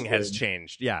lot has nothing has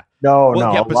changed. Yeah. No, Well,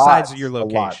 no. yeah, a besides lot, your a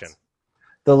lot. location.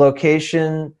 The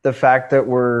location, the fact that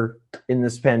we're in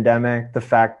this pandemic, the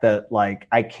fact that like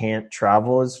I can't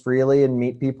travel as freely and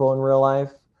meet people in real life,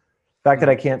 the fact that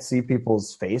I can't see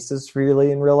people's faces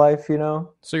freely in real life, you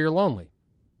know? So you're lonely.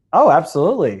 Oh,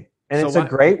 absolutely. And So it's why- a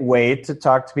great way to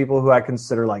talk to people who I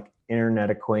consider like internet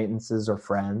acquaintances or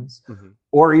friends, Mhm.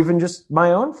 or even just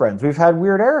my own friends. We've had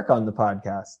Weird Eric on the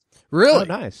podcast. Really?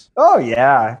 Oh, nice. Oh,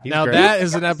 yeah. He's Now great. that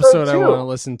is an Episode episode I 2. want to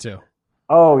listen to.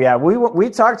 Oh, yeah. We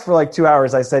talked for like 2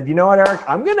 hours. I said, you know what, Eric?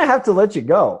 I'm going to have to let you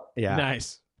go. Yeah.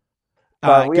 Nice.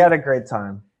 But we had a great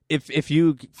time. If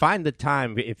you find the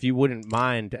time, if you wouldn't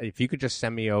mind, if you could just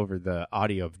send me over the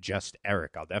audio of just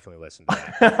Eric, I'll definitely listen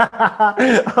to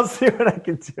that. I'll see what I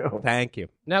can do. Thank you.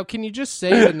 Now, can you just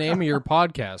say the name of your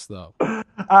podcast, though?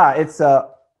 It's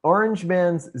Orange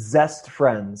Man's Zest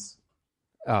Friends,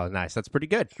 Oh, nice. That's pretty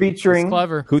good. It's featuring.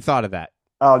 clever. Who thought of that?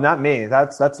 Oh, not me.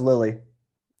 That's Lily.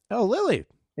 Oh, Lily.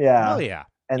 Yeah. Hell yeah.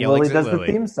 And Yeah, Lily Legs does at the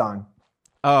Lily. theme song.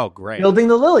 Oh, great. Building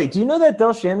the Lily. Do you know that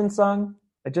Del Shannon song?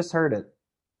 I just heard it.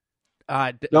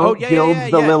 Don't gild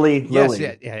the lily, Yes,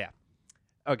 Lily. yeah.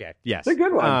 Okay, yes. It's a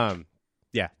good one.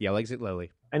 Yeah, Legs at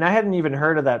Lily. And I hadn't even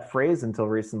heard of that phrase until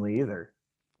recently either.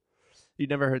 You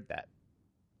never heard that?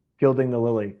 Gilding the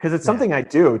Lily. Because it's something I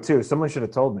do too. Someone should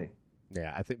have told me.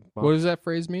 Yeah, I think. What does that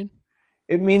phrase mean?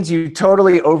 It means you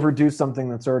totally overdo something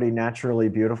that's already naturally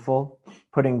beautiful.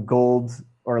 Putting gold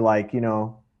or like,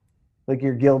 like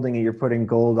you're gilding it, you're putting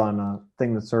gold on a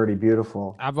thing that's already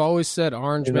beautiful. I've always said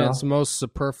Orange You know? Man's the most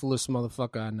superfluous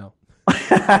motherfucker I know.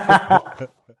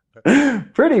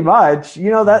 Pretty much.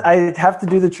 That I have to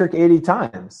do the trick 80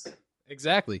 times.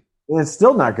 Exactly. And it's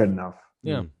still not good enough.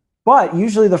 Yeah. But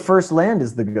usually the first land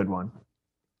is the good one.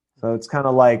 So it's kind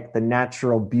of like the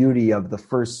natural beauty of the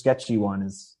first sketchy one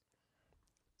is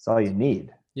all you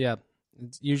need. Yeah.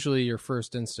 It's usually your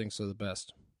first instincts are the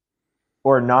best.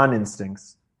 Or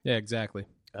non-instincts, Yeah, exactly.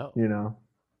 Oh.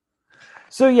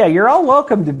 So yeah, you're all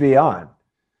welcome to be on.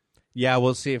 Yeah,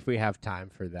 we'll see if we have time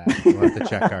for that. We'll have to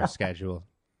check our schedule.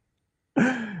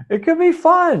 It could be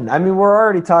fun. I mean, we're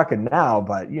already talking now,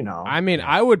 but I mean,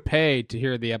 I would pay to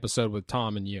hear the episode with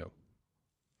Tom and you.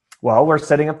 Well, we're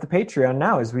setting up the Patreon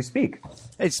now as we speak.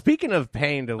 Hey, speaking of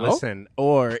paying to listen,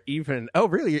 or even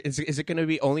really, is it going to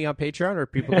be only on Patreon, or are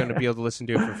people going to be able to listen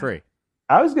to it for free?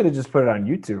 I was going to just put it on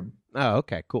YouTube. Oh,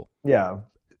 okay, cool. Yeah.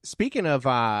 Speaking of,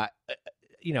 a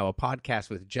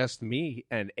podcast with just me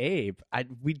and Abe,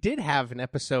 we did have an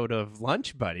episode of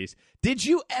Lunch Buddies. Did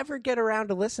you ever get around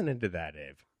to listening to that,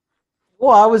 Abe?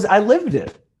 Well, I lived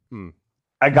it.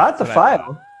 I got the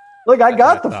file. Look, I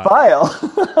got the file.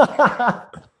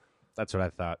 That's what I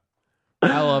thought.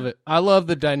 I love it. I love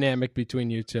the dynamic between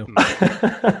you two.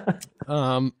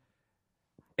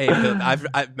 Hey,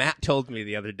 Matt told me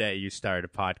the other day you started a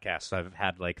podcast. So I've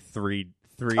had like three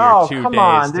oh, or 2 come days.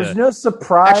 on. There's no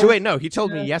surprise. Actually, wait, no. He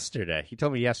told me yesterday.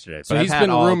 So he's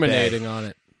been ruminating on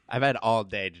it. I've had all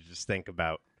day to just think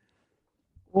about.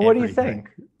 Well, what do you think?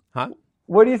 Huh?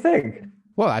 What do you think?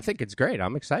 Well, I think it's great.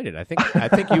 I'm excited. I think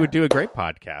you would do a great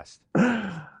podcast.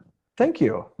 Thank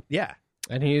you. Yeah.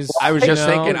 And he's. I was just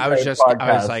thinking. I was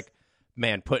podcast. like,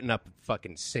 man, putting up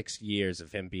fucking 6 years of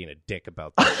him being a dick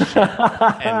about this shit,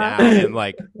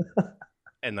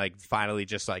 and finally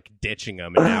just like ditching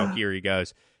him, and now here he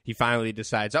goes. He finally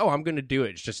decides, oh, I'm going to do it.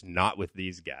 It's just not with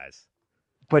these guys.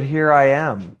 But here I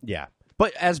am. Yeah.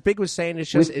 But as Big was saying,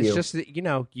 it's just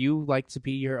that, you like to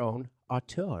be your own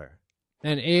auteur.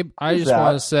 And Abe, I just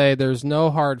want to say there's no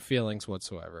hard feelings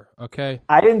whatsoever. Okay.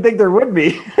 I didn't think there would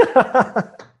be.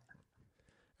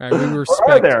 All right, we respect.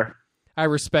 Or are there? I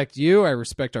respect you. I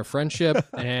respect our friendship,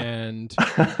 and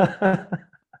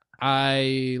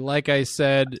like I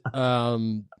said, I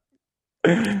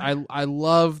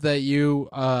love that you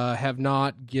have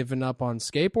not given up on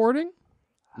skateboarding.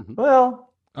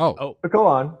 Well, but go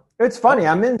on. It's funny.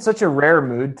 I'm in such a rare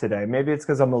mood today. Maybe it's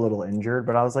because I'm a little injured,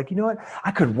 but I was like, you know what? I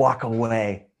could walk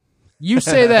away. You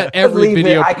say that every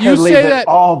video. I could leave it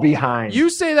all behind.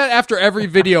 You say that after every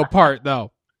video part,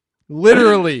 though.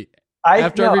 Literally.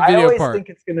 After every video I always part. think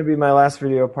it's going to be my last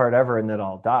video part ever, and then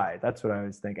I'll die. That's what I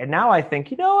always think. And now I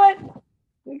think, you know what?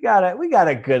 We got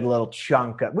a good little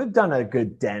chunk. We've done a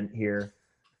good dent here.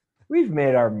 We've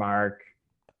made our mark.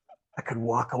 I could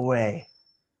walk away.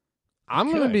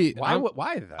 I'm going to be.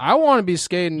 Why though? I want to be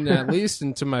skating at least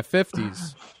into my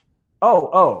 50s.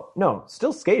 Oh, no,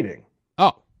 still skating.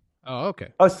 Oh, okay.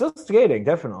 Oh, still skating,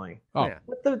 definitely. Oh, yeah.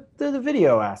 But the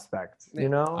video aspect, you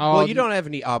know. Well, you don't have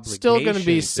any obligation. Still going to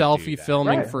be to do selfie that.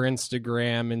 filming for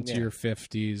Instagram into your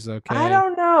 50s. Okay. I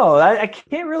don't know. I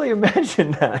can't really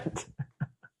imagine that.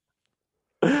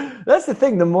 That's the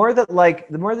thing. The more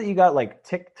that you got like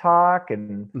TikTok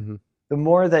and the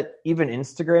more that even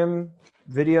Instagram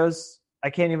videos I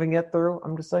can't even get through.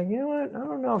 I'm just like, you know what? I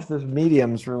don't know if this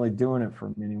medium's really doing it for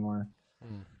me anymore.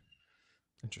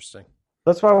 Interesting.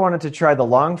 That's why I wanted to try the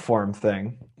long form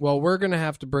thing. Well, we're going to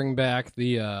have to bring back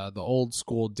the old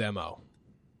school demo.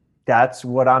 That's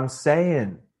what I'm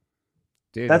saying.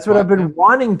 Dude, that's what I've been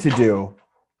wanting to do.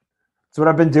 That's what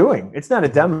I've been doing. It's not a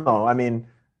demo. I mean,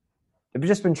 I've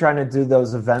just been trying to do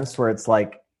those events where it's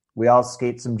like we all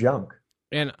skate some junk.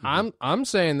 And I'm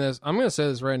saying this. I'm going to say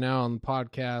this right now on the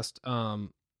podcast.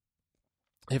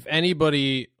 If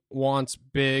anybody wants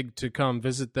Big to come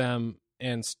visit them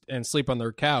and sleep on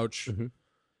their couch,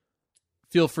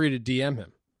 feel free to DM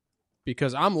him,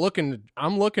 because I'm looking to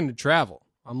travel.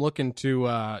 I'm looking to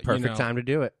perfect time to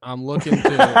do it. I'm looking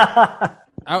to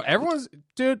everyone's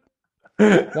dude.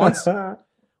 Once the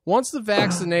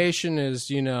vaccination is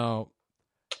taken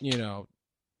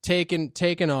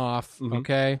off,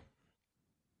 okay.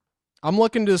 I'm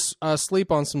looking to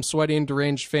sleep on some sweaty and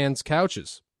deranged fans'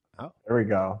 couches. Oh, there we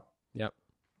go. Yep.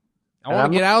 I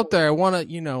want to get out there. I want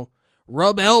to,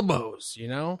 rub elbows,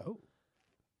 Oh.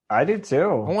 I do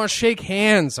too. I want to shake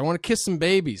hands. I want to kiss some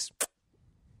babies.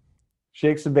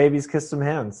 Shake some babies, kiss some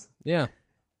hands. Yeah.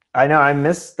 I know.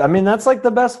 That's like the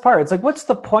best part. It's like, what's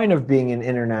the point of being an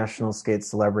international skate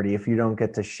celebrity if you don't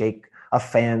get to shake a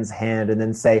fan's hand and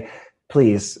then say,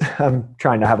 please, I'm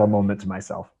trying to have a moment to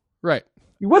myself. Right.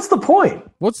 What's the point?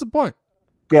 What's the point?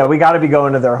 Yeah, we got to be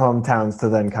going to their hometowns to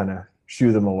then kind of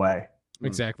shoo them away.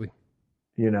 Exactly.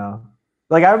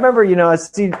 Like I remember, I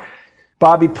seen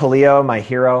Bobby Polio, my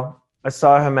hero. I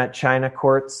saw him at China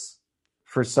Courts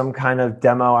for some kind of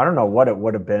demo. I don't know what it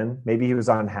would have been. Maybe he was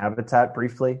on Habitat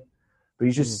briefly, but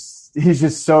he's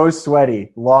just so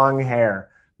sweaty, long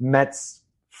hair, Mets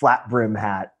flat brim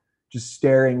hat, just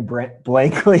staring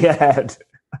blankly ahead,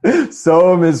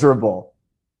 so miserable.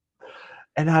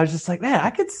 And I was just like, man, I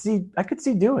could see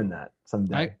doing that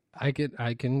someday. I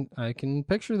can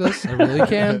picture this. I really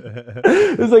can.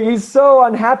 It's like he's so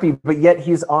unhappy, but yet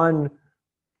he's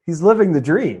living the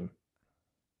dream.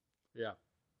 Yeah.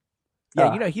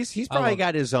 Yeah, you know, he's probably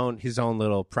got his own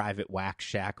little private wax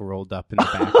shack rolled up in the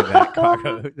back of that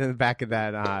cargo, in the back of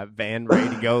that van,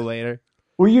 ready to go later.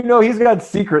 Well, you know, he's got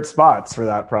secret spots for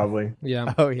that, probably.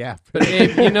 Yeah. Oh yeah. But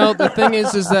Abe, you know, the thing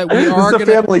is that we This are is a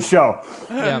family show.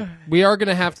 Yeah, we are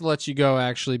gonna have to let you go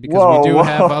actually because Whoa, we do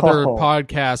have whoa. other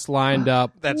podcasts lined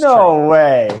up. That's No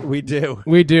way. true. We do.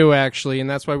 We do actually, and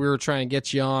that's why we were trying to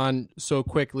get you on so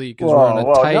quickly because we're on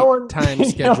a tight time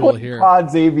schedule here.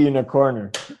 Pod's Abe in a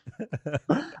corner.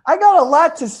 I got a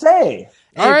lot to say.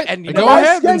 All right, and you go know, I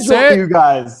ahead and scheduled say you it.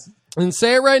 guys. And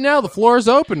say it right now. The floor is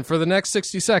open for the next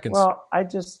 60 seconds. Well, I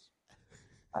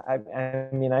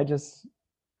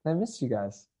miss you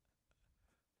guys.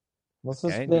 This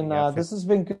Okay, has been you got this has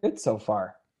been good so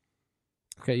far.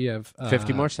 Okay, you have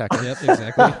 50 more seconds. Yep,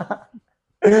 exactly.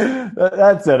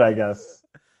 That's it, I guess.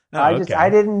 Oh, I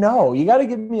didn't know. You got to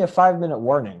give me a 5-minute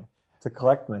warning to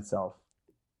collect myself.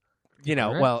 You know,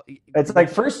 All right. well, It's like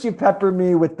first you pepper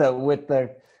me with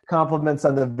the compliments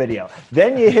on the video,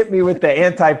 then you hit me with the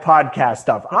anti-podcast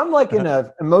stuff. I'm like in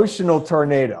an emotional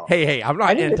tornado. hey, I'm I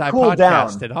not need to anti-podcast cool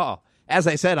down. at all. As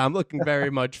I said, I'm looking very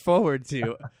much forward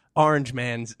to Orange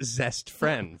Man's Zest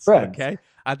Friends. Friends. Okay,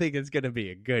 I think it's going to be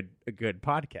a good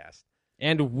podcast.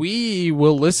 And we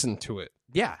will listen to it.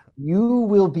 Yeah. You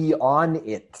will be on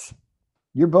it.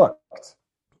 You're booked.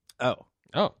 Oh.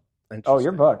 Oh, Oh,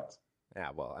 you're Interesting. booked. Yeah.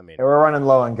 Well, I mean, We're running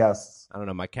low on guests. I don't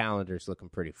know. My calendar's looking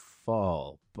pretty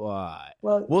full, but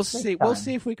Well, we'll take see. We'll time.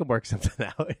 see if we can work something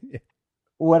out.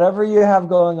 Whatever you have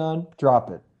going on, drop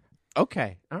it.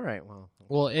 Okay. All right.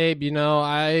 Well, Abe, you know,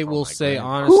 I will my say God.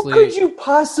 honestly, Who could you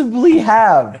possibly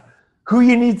have who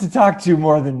you need to talk to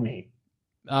more than me?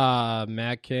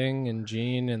 Matt King and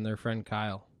Gene and their friend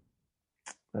Kyle.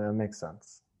 That makes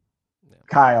sense. Yeah.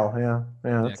 Kyle, yeah,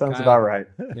 Yeah, that sounds Kyle. about right.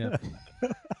 Yeah.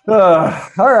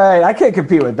 All right, I can't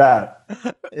compete with that.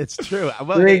 it's true.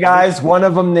 Well, 3 hey, guys, one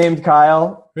of them named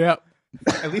Kyle. Yep.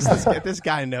 At least this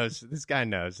guy knows. This guy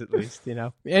knows. At least, you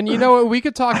know. And you know what? We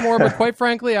could talk more, but quite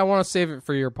frankly, I want to save it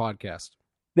for your podcast.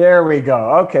 There we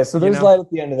go. Okay, so there's know- light at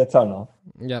the end of the tunnel.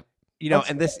 Yep. You know, That's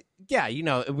and this, yeah, you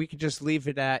know, we could just leave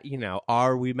it at, you know,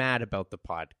 are we mad about the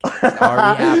podcast?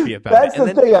 Are we happy about That's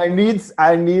it? the thing.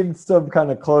 I need some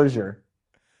kind of closure.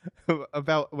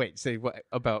 About wait, say what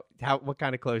about how? What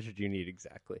kind of closure do you need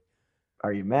exactly?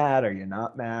 Are you mad? Are you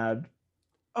not mad?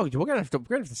 Oh, we're gonna have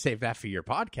to save that for your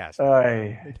podcast. All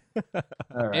right.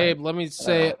 Abe, let me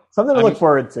say, Something to I'm- look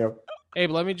forward to.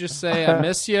 Abe, let me just say, I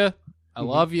miss you. I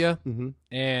love you, Mm-hmm.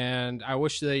 and I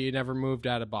wish that you never moved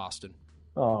out of Boston.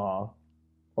 Oh,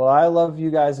 well, I love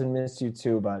you guys and miss you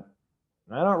too, but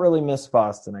I don't really miss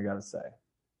Boston, I gotta say.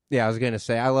 Yeah, I was gonna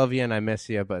say I love you and I miss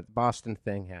you, but Boston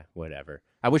thing, yeah, whatever.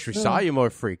 I wish we saw you more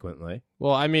frequently.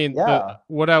 Well, I mean, Yeah.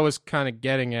 what I was kind of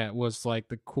getting at was like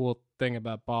the cool thing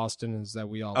about Boston is that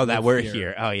we all Oh, that live we're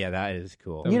here. Oh, yeah, that is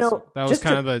cool. That You was, know, that was just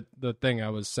kind of the thing I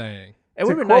was saying. It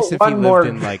would to have been nice quote if he one lived more-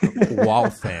 in like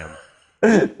Waltham.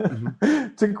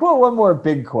 To quote one more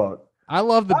big quote. I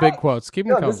love the big quotes. Keep them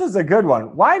No, coming. this is a good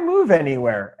one. Why move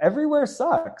anywhere? Everywhere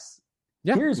sucks.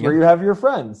 Yeah. Here's where you have your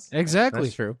friends. Exactly.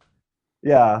 That's true.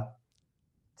 Yeah.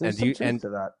 There's And some you- truth to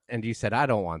that. And you said I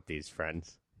don't want these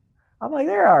friends. I'm like,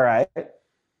 they're all right.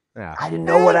 Yeah. I didn't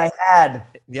know what I had.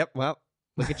 Yep. Well,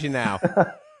 look at you now.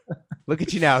 Look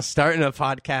at you now, starting a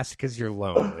podcast because you're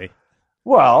lonely.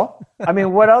 Well, I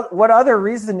mean, what other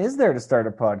reason is there to start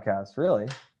a podcast, really?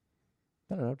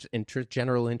 I don't know, just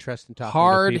general interest in talking to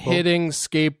Hard people. hitting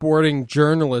skateboarding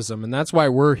journalism, and that's why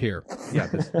we're here. Yeah.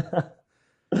 This,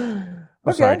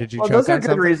 Okay. sorry, did you well, choke those are on good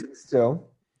something? reasons too.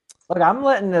 Look,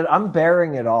 I'm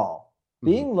bearing it all. Mhm.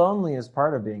 Being lonely is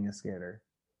part of being a skater.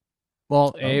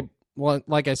 Well, Abe, well,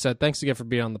 like I said, thanks again for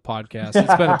being on the podcast.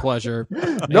 It's been a pleasure.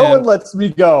 No one lets me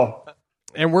go.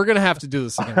 And we're going to have to do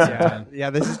this again sometime. yeah,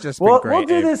 this has just We'll been great.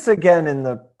 do Abe. this again in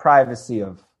the privacy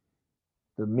of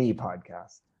the Me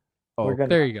podcast. Oh, We're gonna-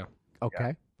 There you go.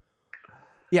 okay.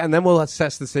 Yeah, and then we'll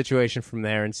assess the situation from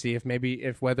there and see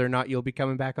if whether or not you'll be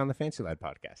coming back on the Fancy Lad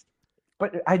podcast.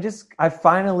 But I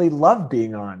finally love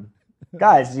being on.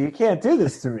 Guys, you can't do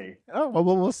this to me. Oh, well,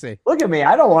 we'll see. Look at me.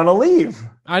 I don't want to leave.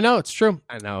 I know, it's true.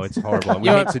 I know it's horrible. And we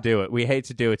You know hate to do it. We hate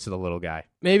to do it to the little guy.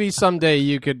 Maybe someday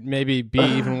you could maybe be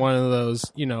even one of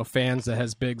those, fans that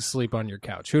has Big sleep on your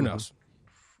couch. Who knows?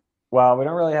 Well, we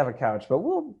don't really have a couch, but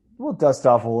we'll dust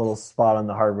off a little spot on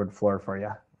the hardwood floor for you.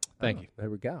 Thank you. There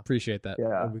we go. Appreciate that. There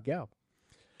Yeah. we go.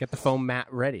 Get the foam mat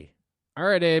ready. All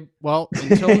right, Abe. Well,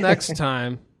 until next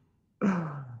time.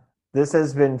 This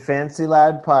has been Fancy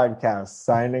Lad Podcast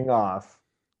signing off.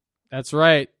 That's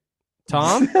right.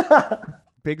 Tom?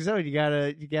 Big Zoe, you got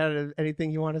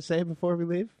anything you want to say before we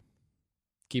leave?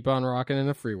 Keep on rocking in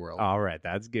a free world. All right,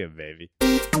 that's good, baby.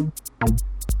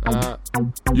 Uh,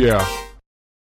 Yeah.